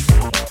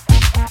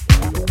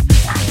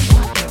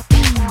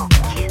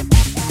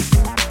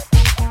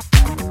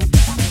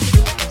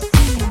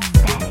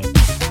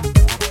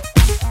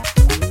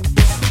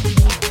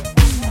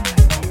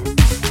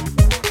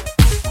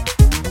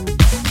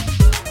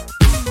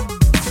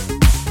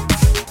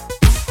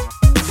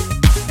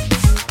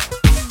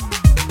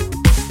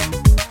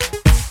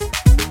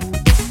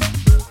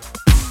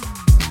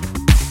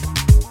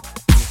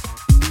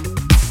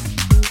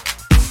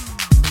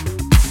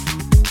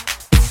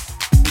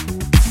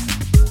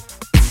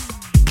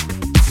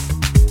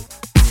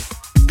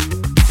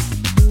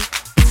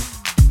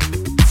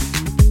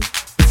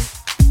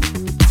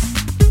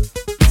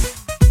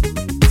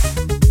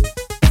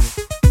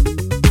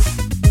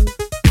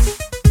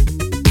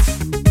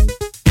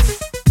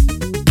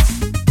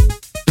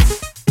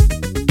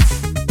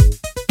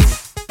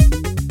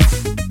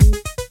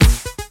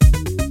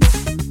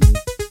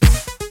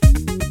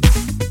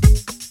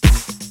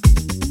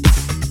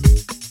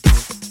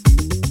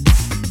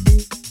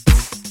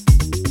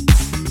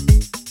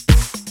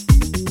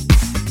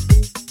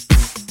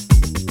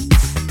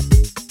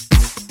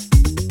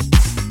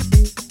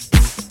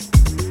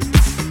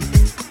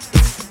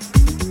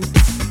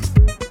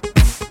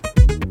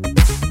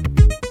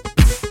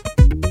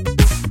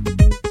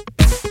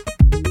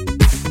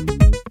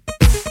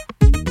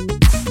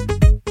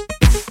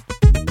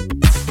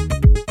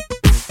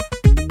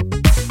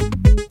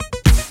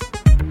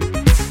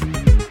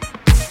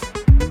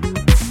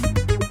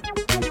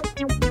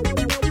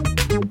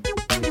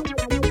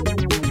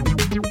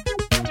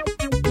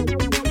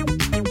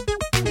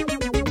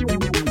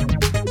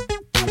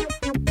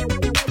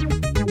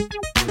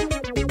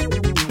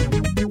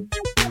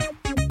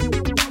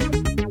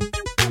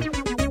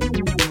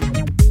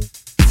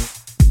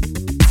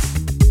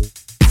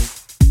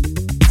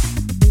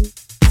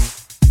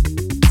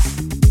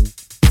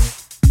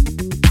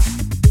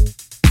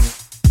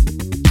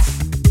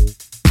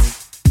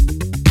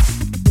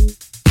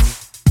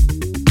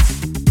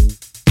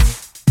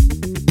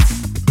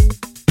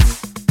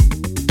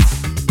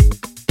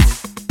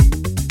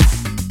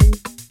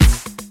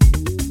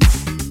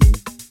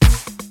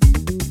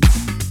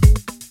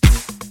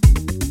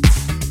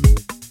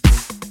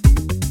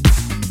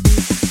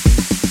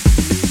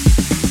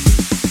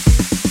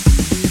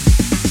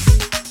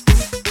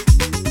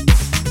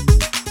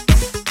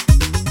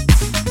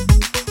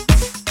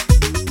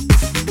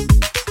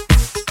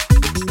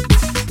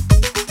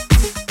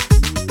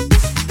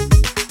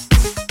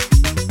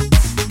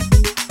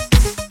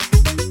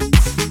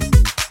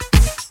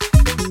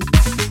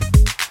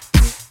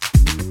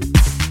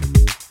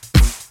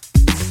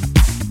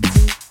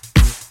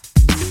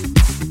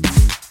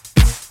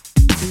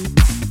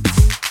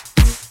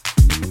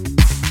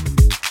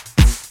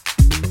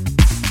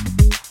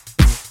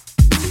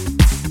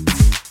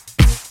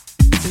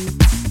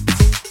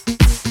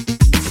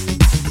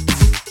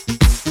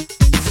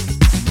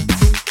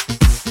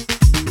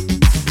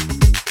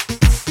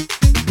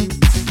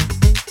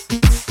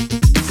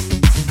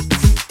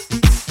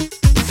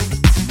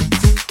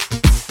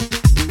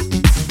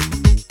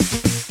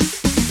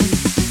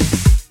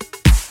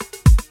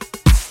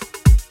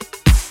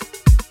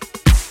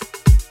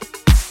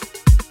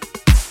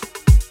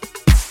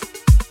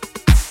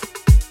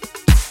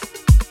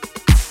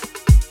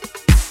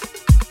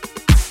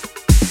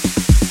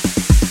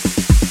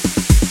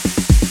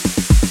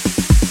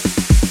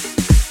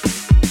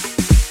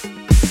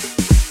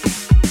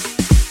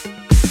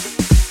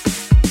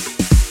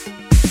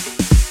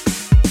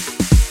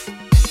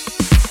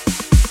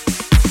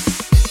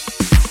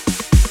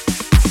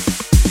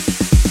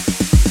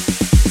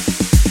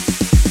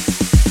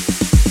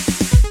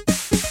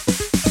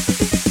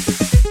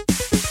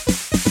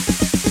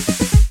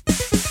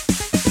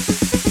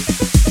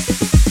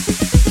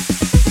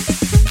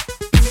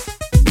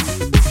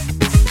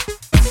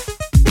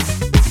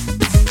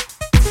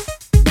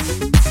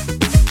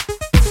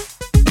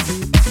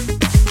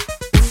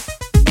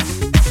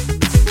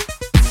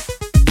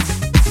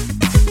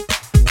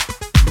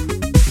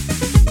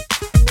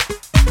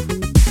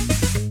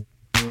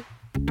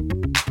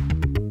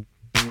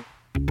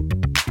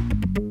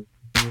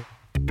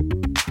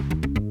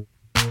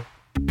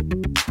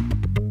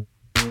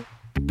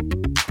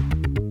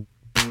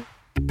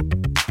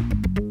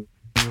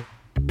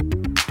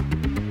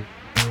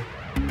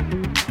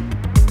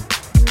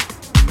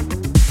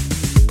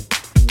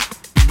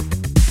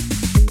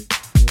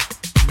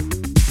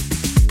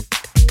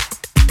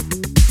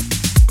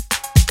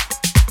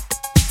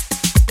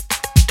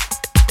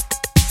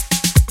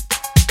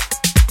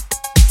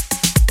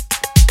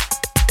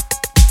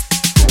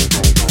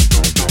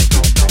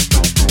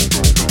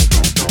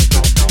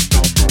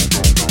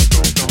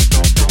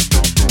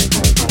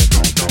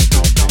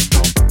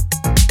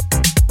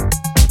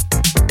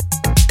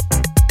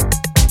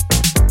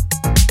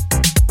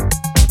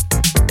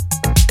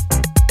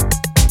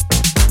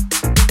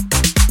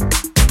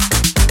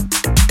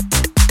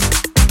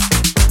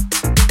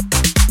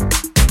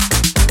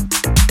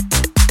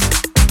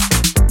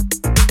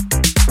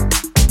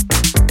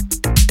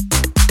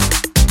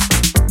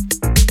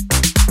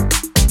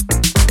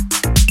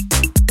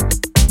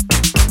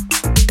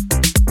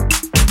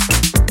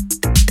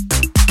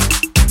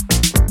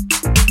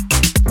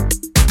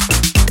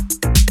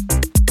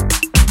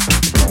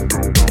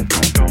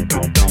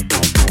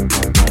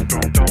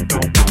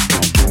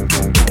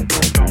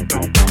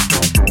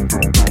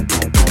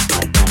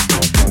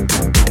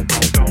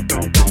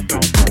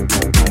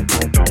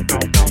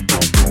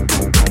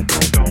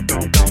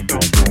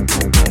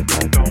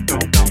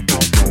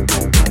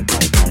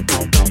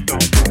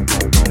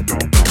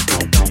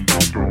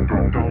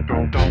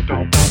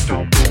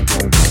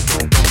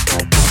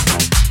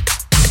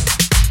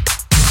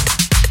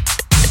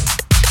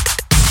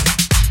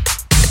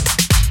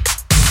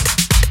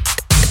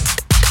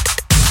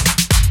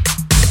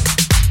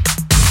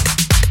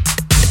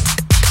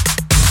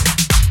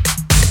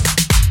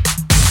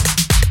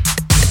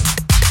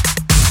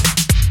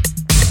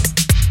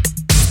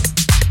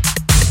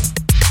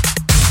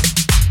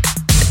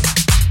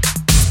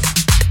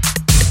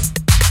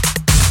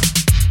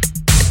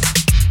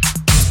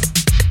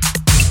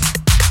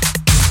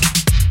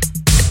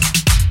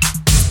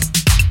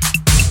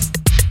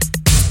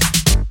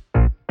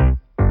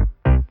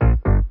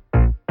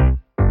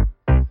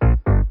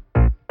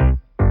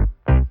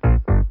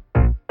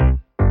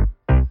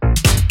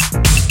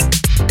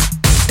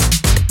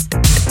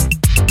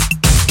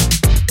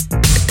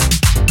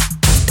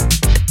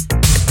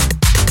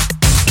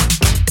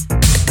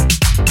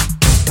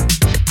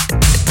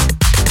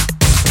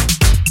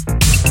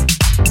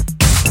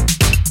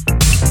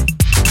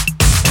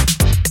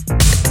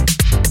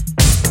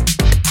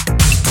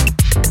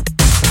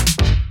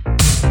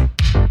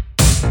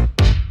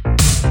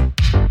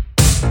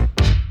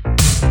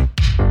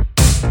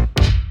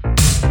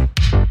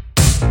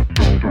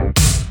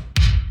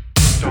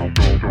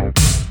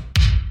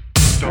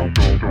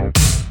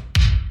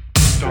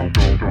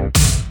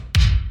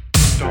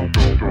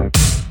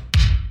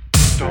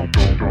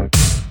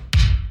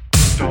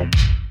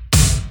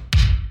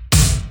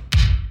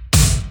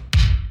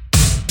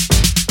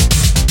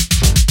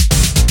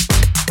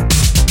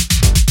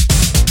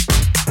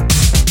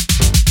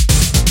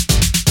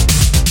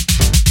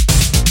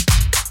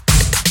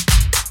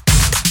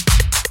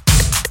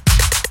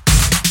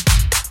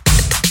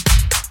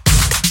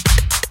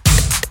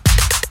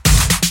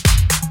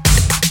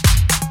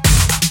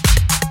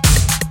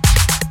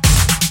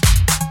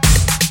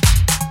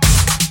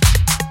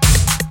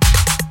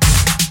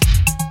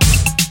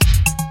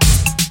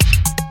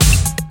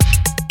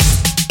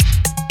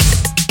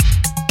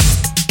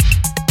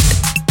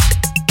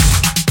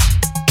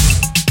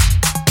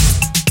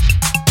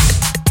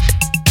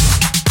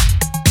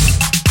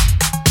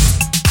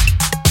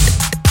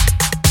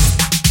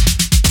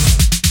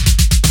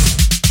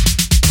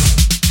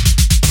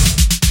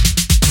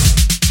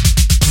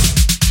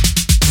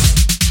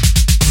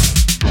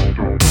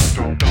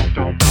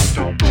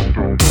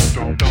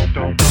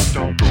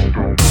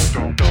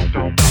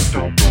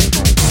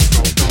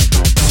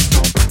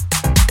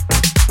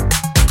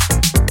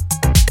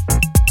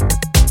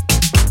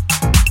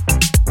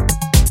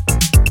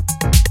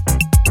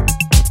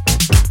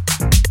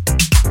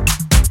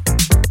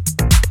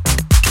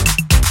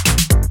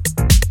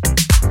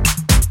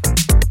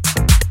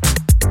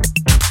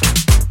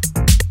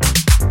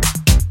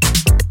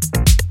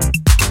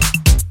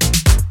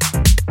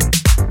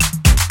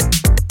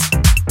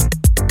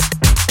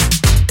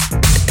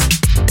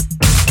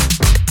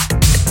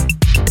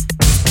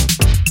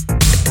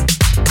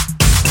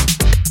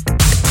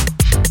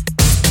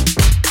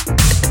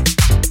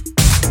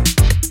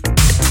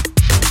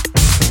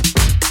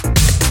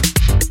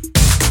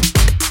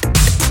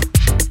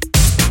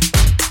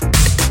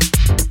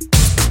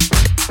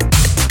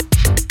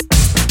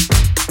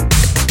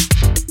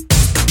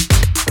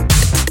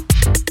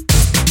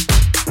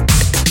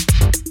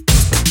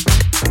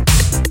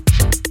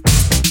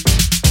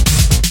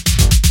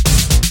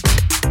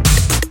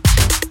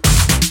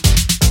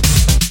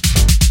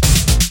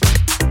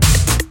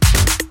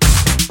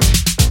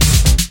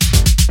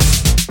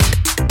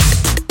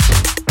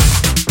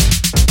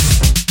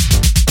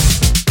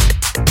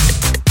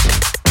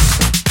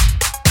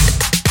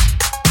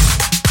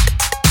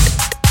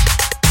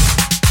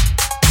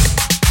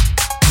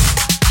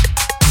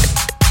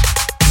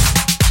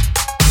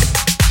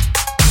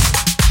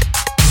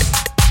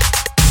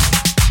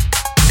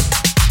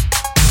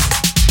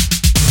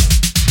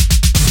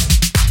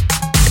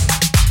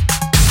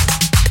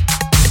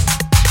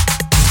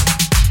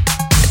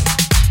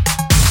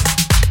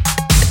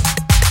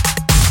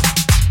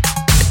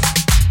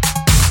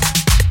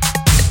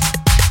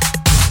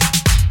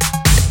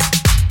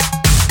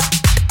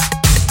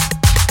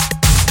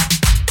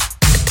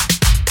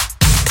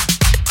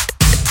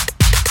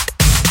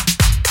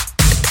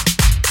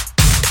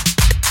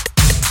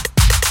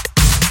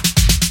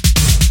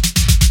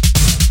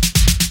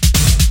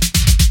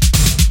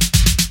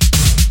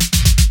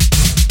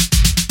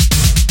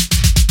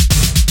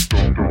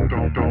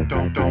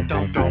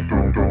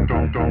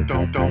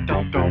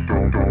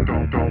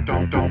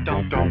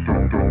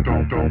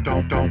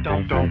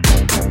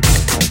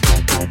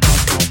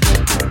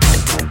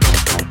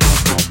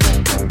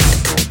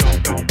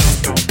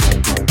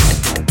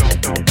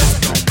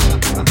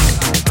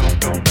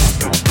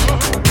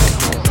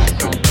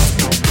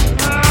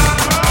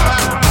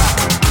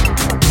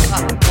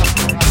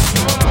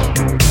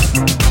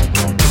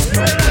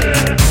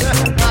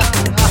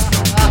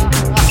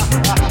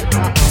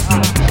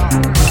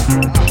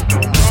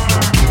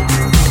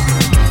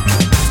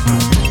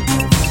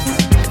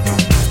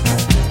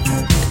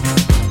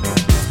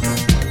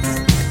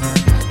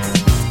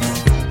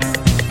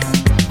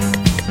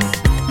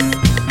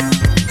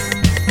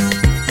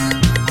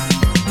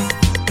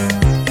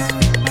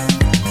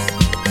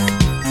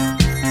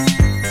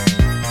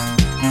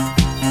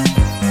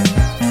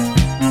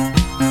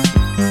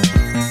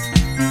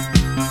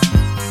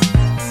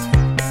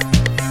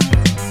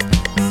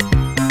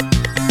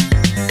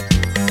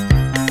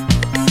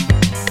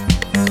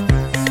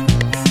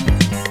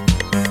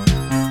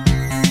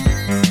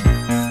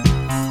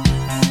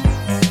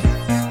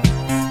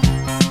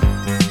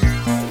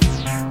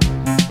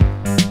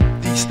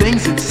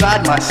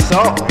 inside my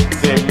soul.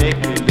 They make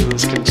me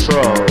lose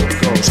control.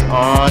 Goes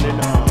on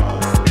and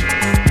on.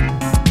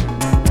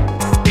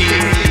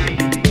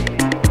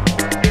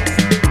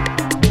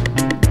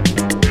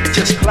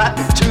 Just clap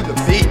it to the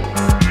beat.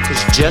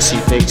 Cause Jesse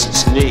thinks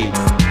it's neat.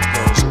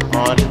 Goes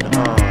on and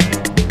on.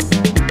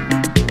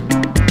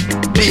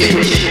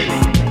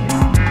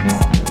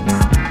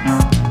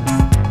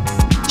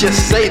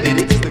 Just say that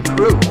it's the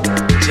crew.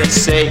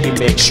 Just say he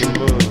makes you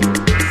move.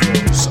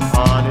 Goes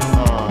on and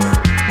on.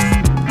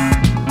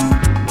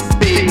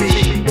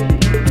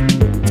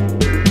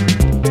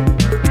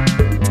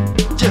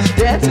 Just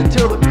dance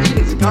until the beat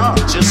is gone.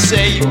 Just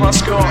say you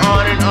must go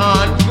on and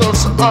on.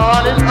 Goes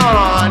on and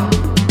on.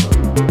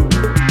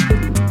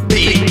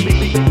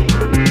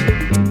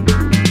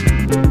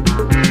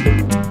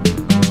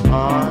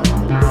 On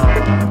and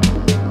on.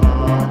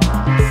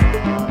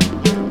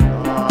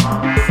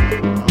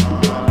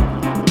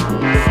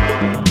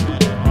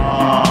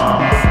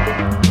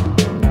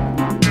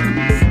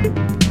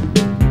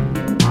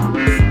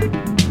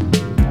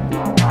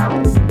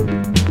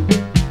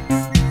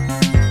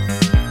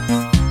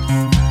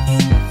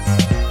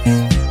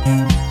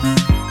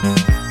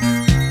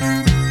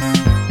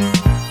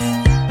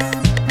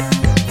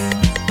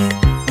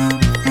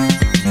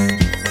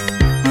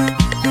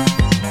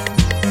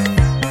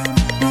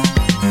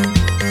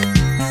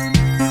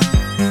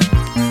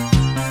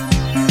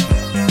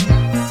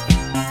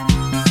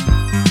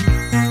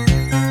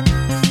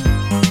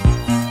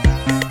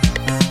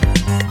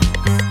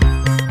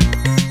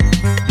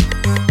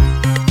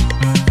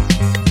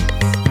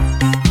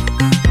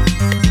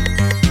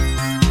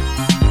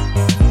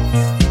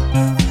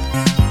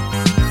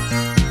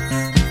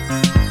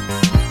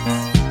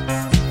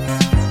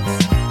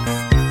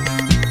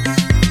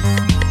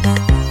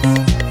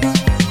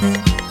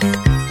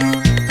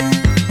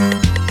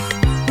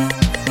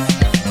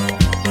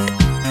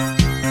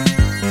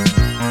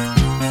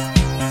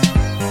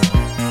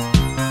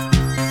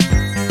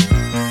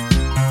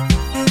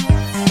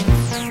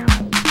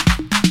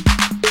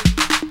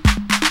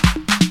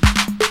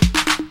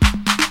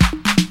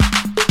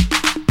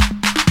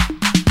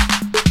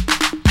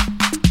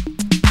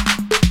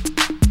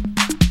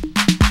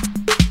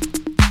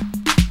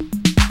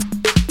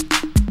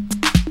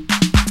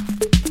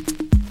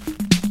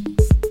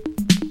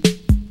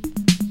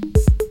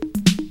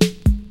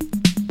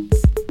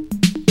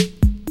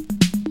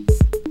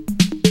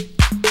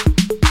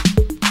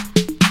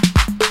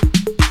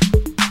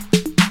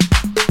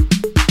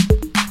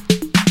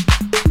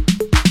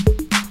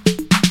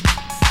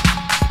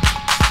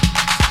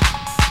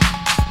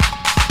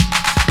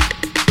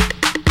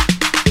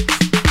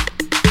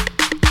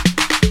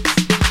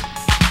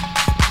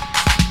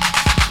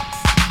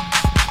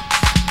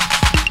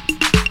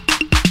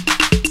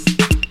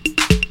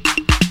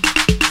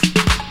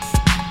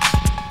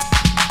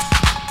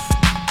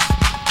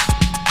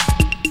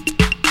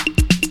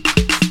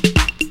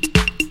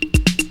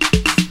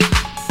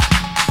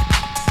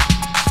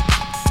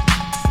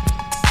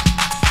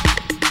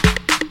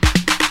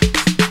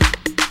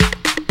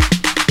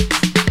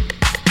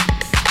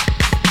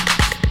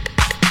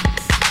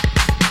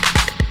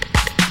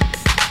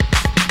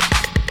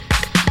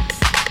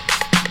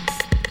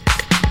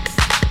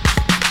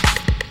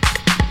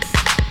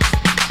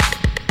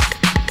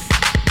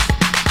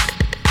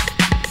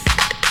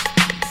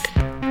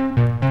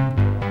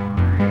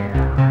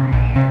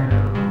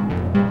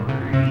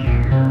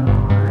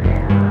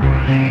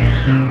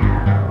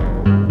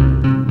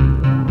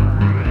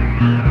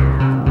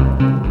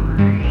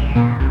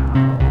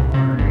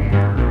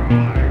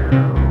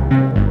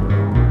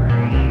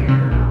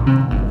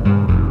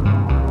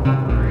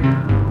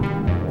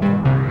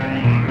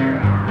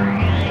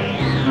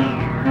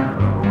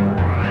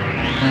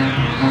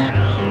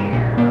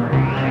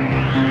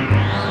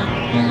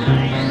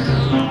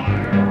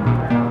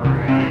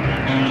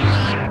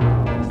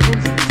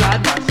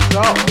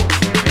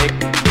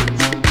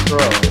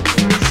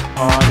 goes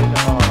on and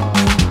on.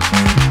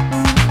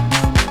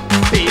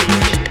 Baby,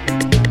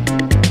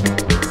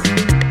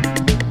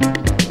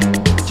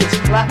 just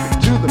clap it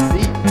to the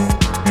beat.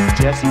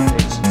 Jesse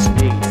thinks it's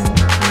neat.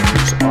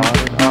 Goes on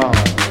and on.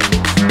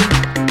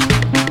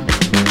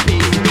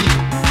 Baby,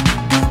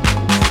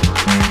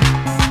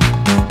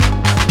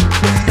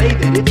 just say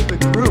that it's the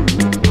groove.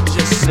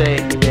 Just say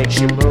he makes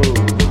you move.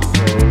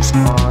 Goes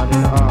on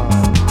and on.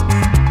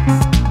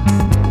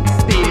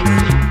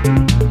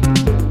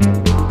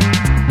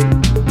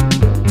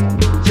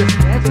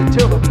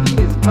 Till the beat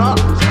is up.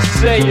 Just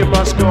say you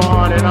must go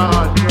on and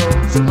on.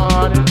 Goes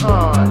on and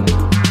on.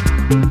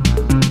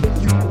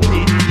 You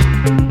baby.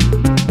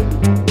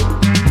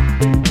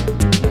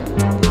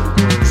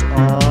 Goes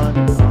on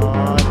and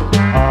on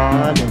and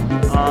on and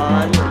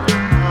on and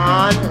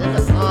on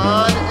and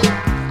on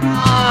and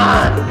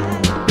on.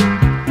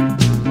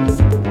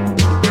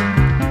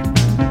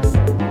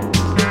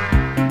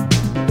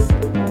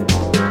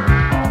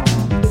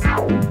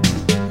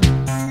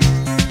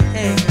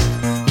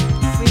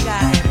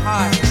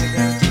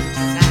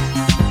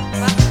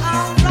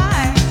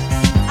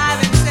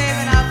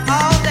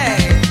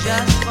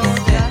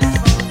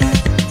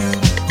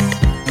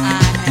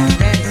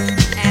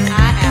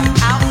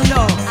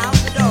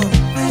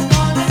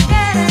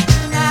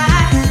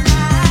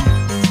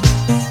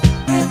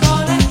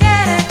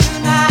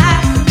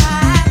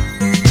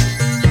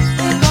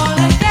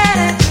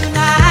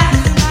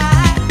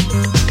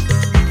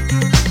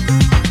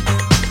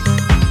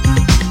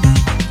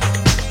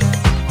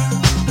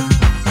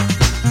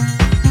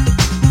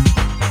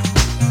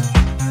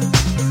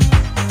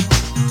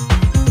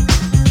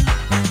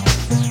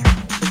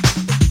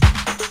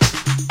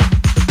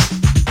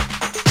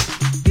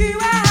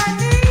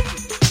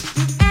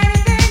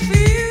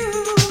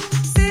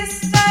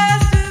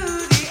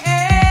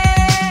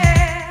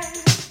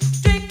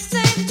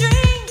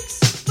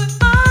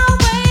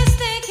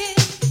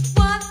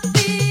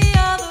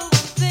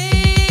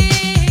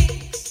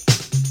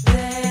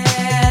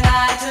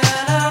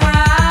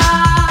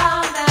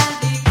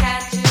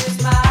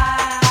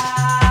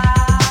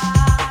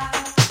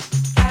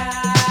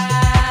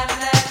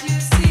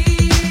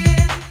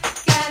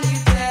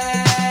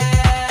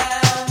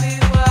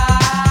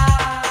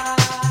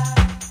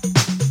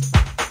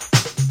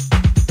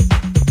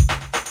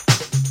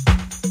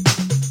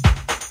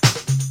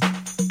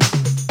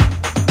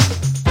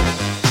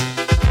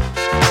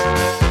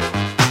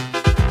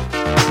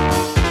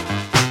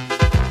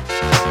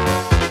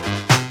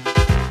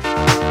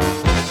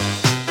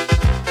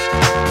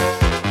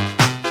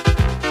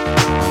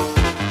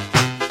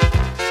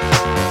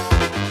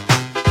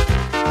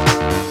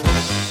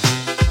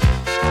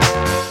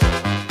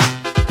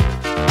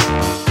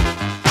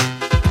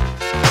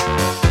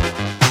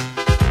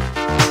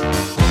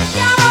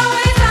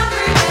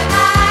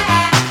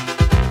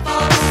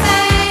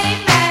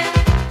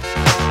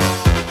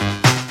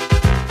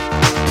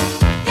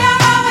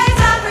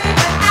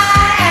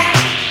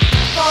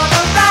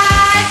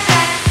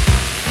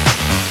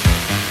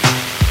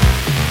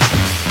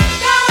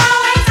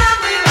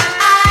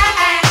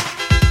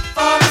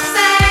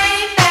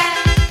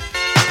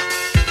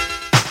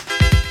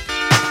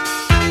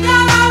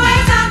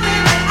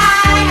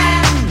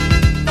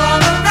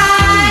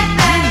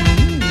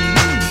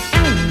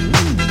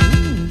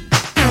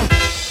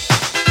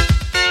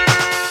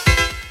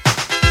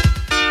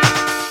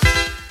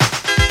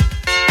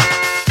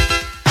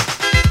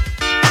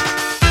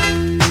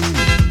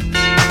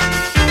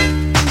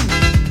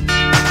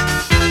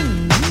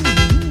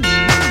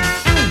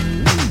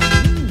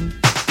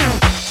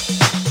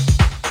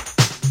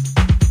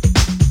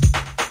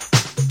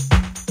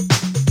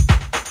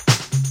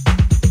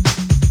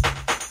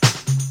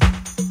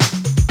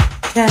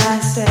 Can I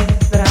say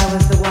that I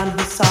was the one who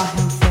saw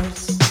him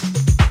first?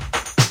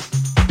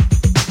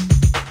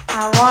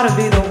 I want to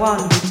be the one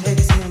who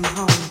takes him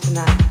home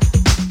tonight.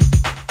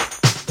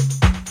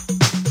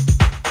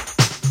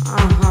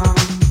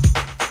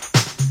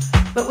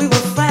 But we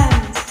were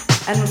friends,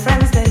 and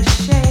friends they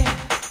share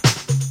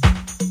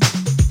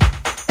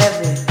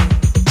everything.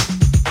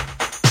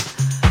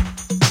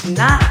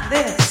 Not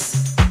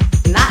this,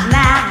 not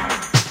now.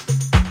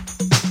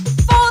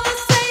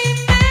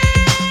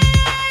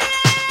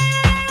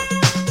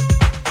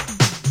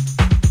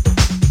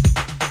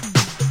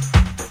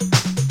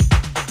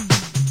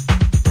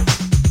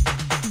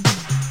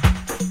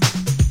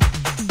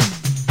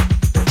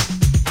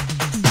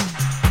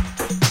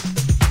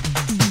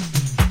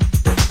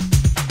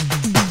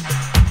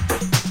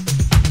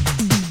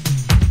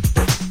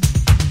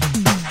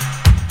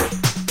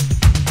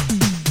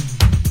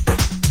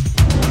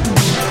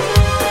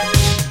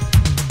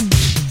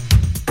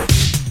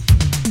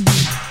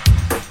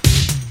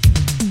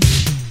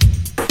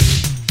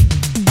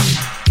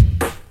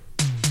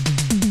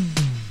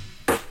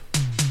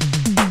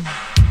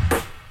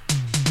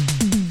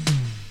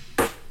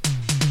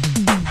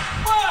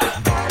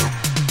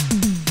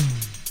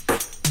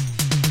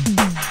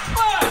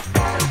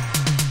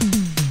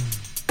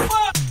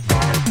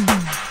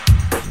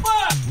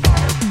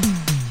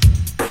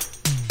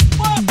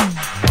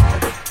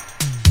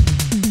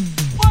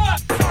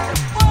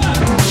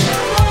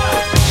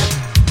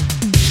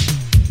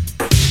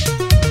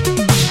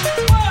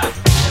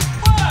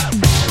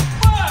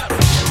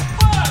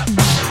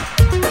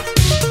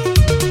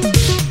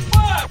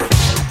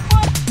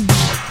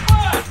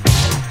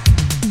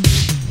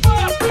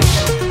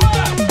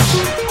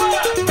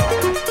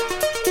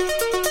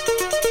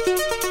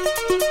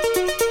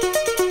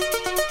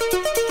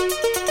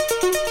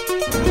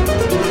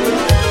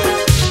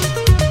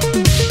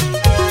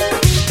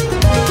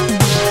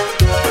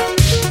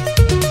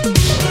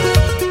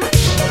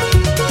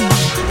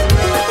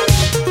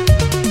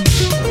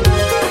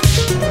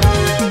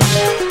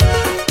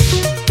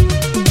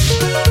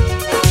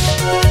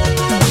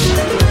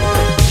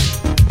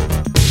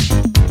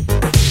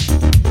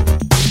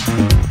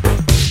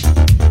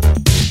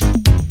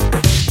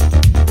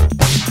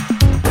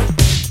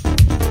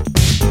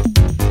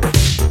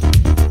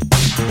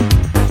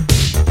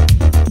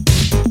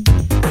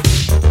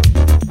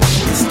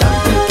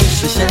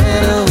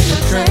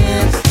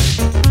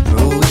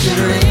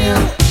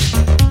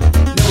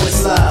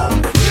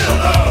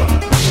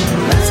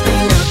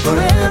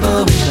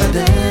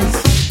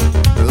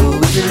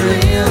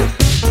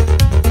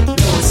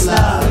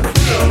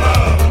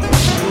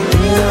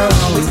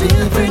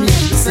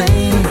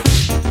 same.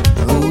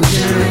 Oh, is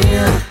it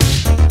real?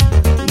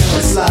 No,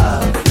 it's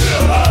love.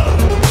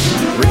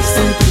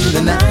 Racing through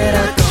the night,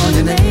 I call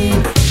your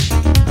name.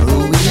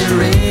 Oh, is it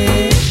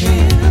real?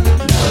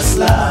 No, it's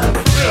love.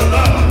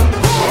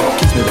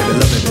 Kiss me, baby,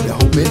 love me, baby,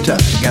 hold me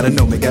tight. You gotta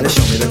know me, gotta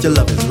show me that your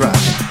love is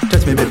right.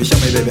 Touch me, baby, show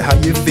me, baby, how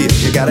you feel.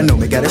 You gotta know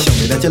me, gotta show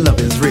me that your love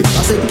is real.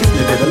 I say, kiss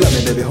me, baby, love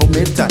me, baby, hold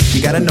me tight.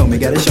 You gotta know me,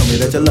 gotta show me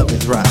that your love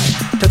is right.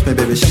 Touch me,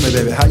 baby, show me,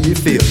 baby, how you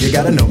feel. You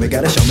gotta know me,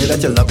 gotta show me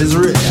that your love is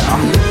real.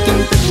 I'm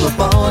looking through a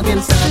fog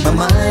inside my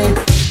mind.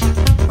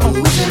 Oh,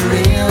 is it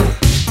real?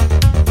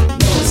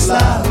 No, it's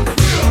love.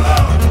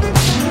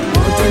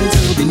 Wanting to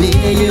be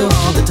near you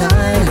all the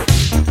time.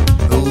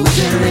 Oh, is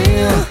it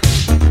real?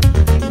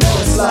 No,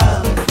 it's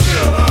love.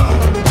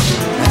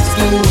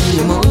 Asking when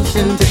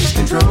emotion takes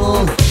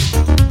control.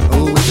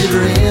 Oh, is it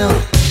real?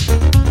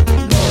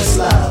 No, it's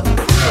love.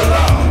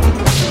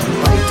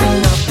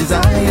 Fighting up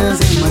desires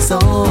in my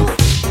soul.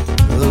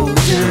 Oh,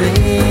 is it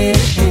real?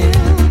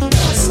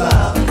 No, it's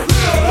love.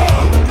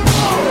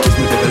 Kiss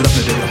me, baby, love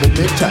me, baby, hold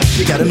me tight.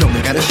 You gotta know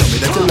me, gotta show me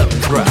that your love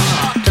is right.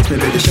 Touch me,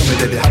 baby, show me,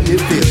 baby, how you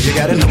feel. You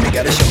gotta know me,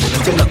 gotta show me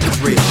that your love is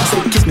real. I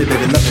say, kiss me,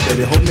 baby, love me,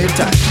 baby, hold me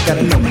tight.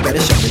 Gotta know me,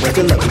 gotta show me that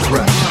your love is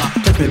right.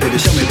 Touch me, baby,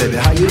 show me, baby,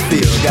 how you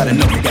feel. Gotta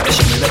know me, gotta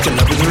show me that your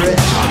love is real.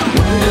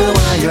 Wonder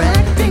why you're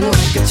acting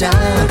like a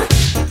child.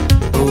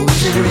 Oh,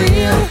 is it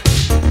real?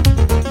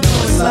 No,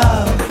 it's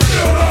love.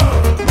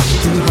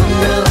 To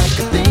hunger like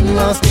a thing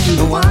lost in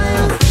the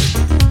wild.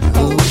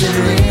 Oh, is it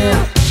real?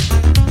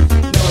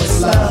 No, it's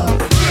love.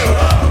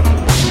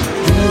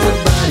 Dreams of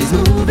bodies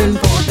moving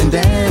forth and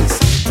dance.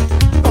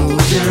 Oh,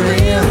 is it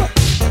real?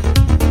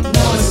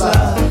 No, it's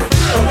love.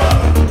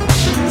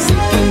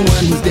 Seeking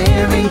one who's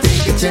daring,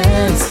 take a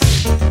chance.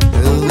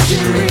 Oh, is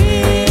it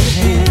real?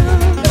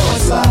 No,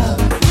 it's love.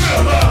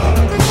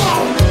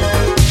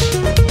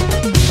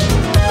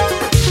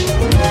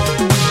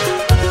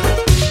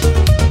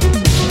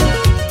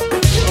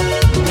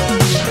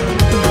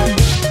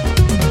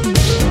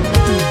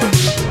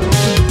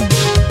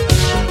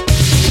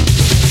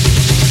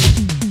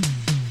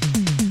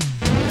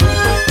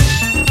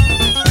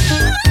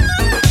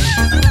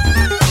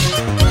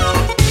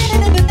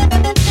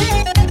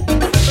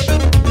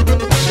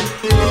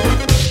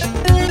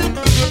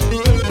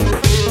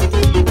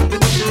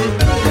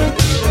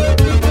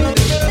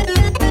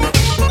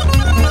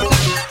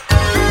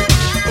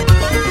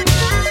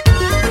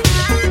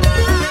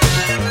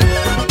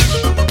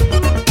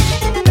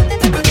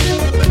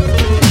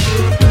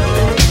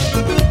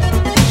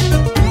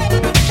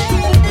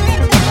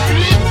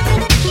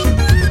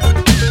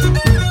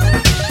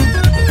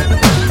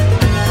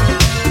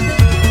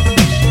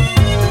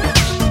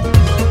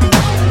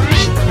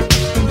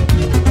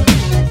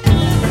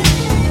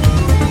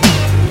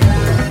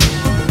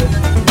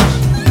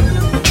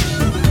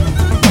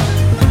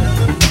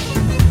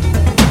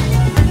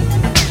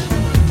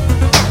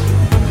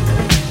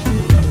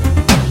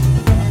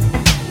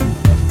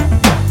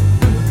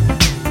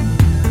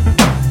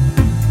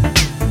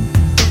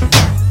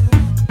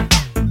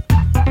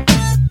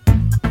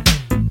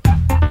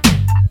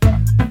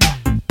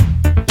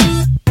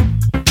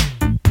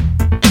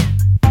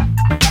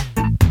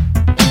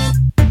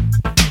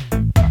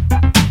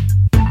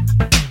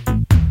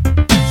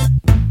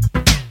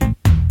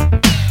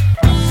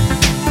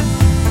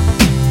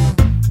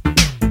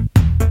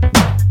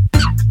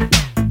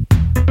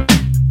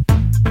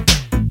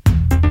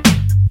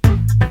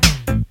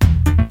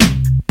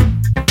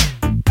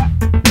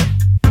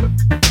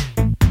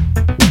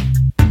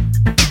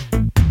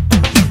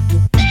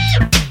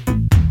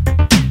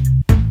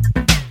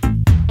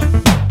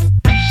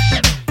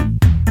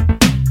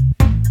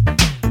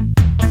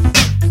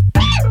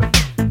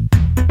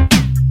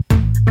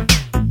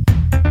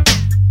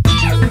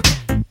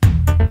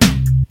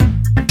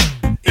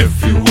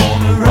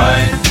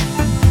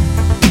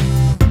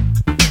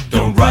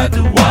 ride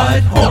the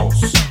white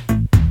horse.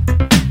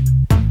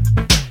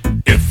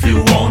 If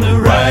you wanna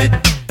ride,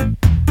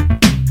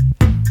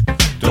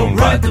 don't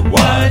ride the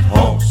white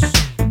horse.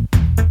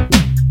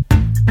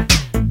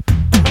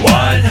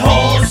 White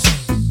horse,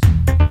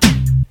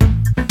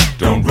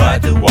 don't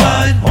ride the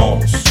white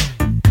horse.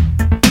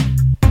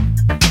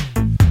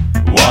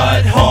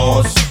 White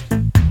horse,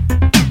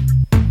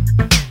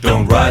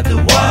 don't ride the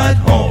white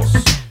horse.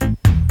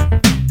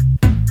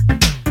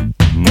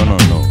 No, no,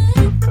 no.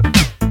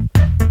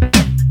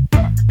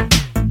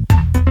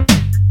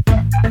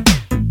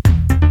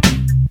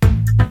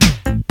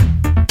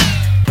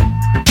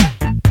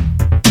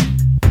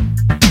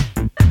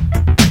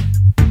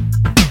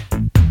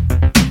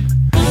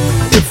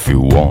 If you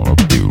wanna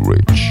be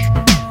rich,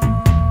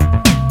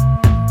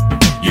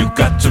 you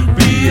got to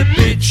be a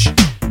bitch.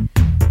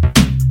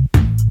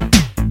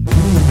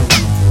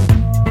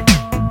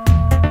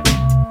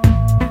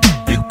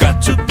 You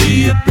got to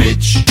be a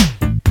bitch.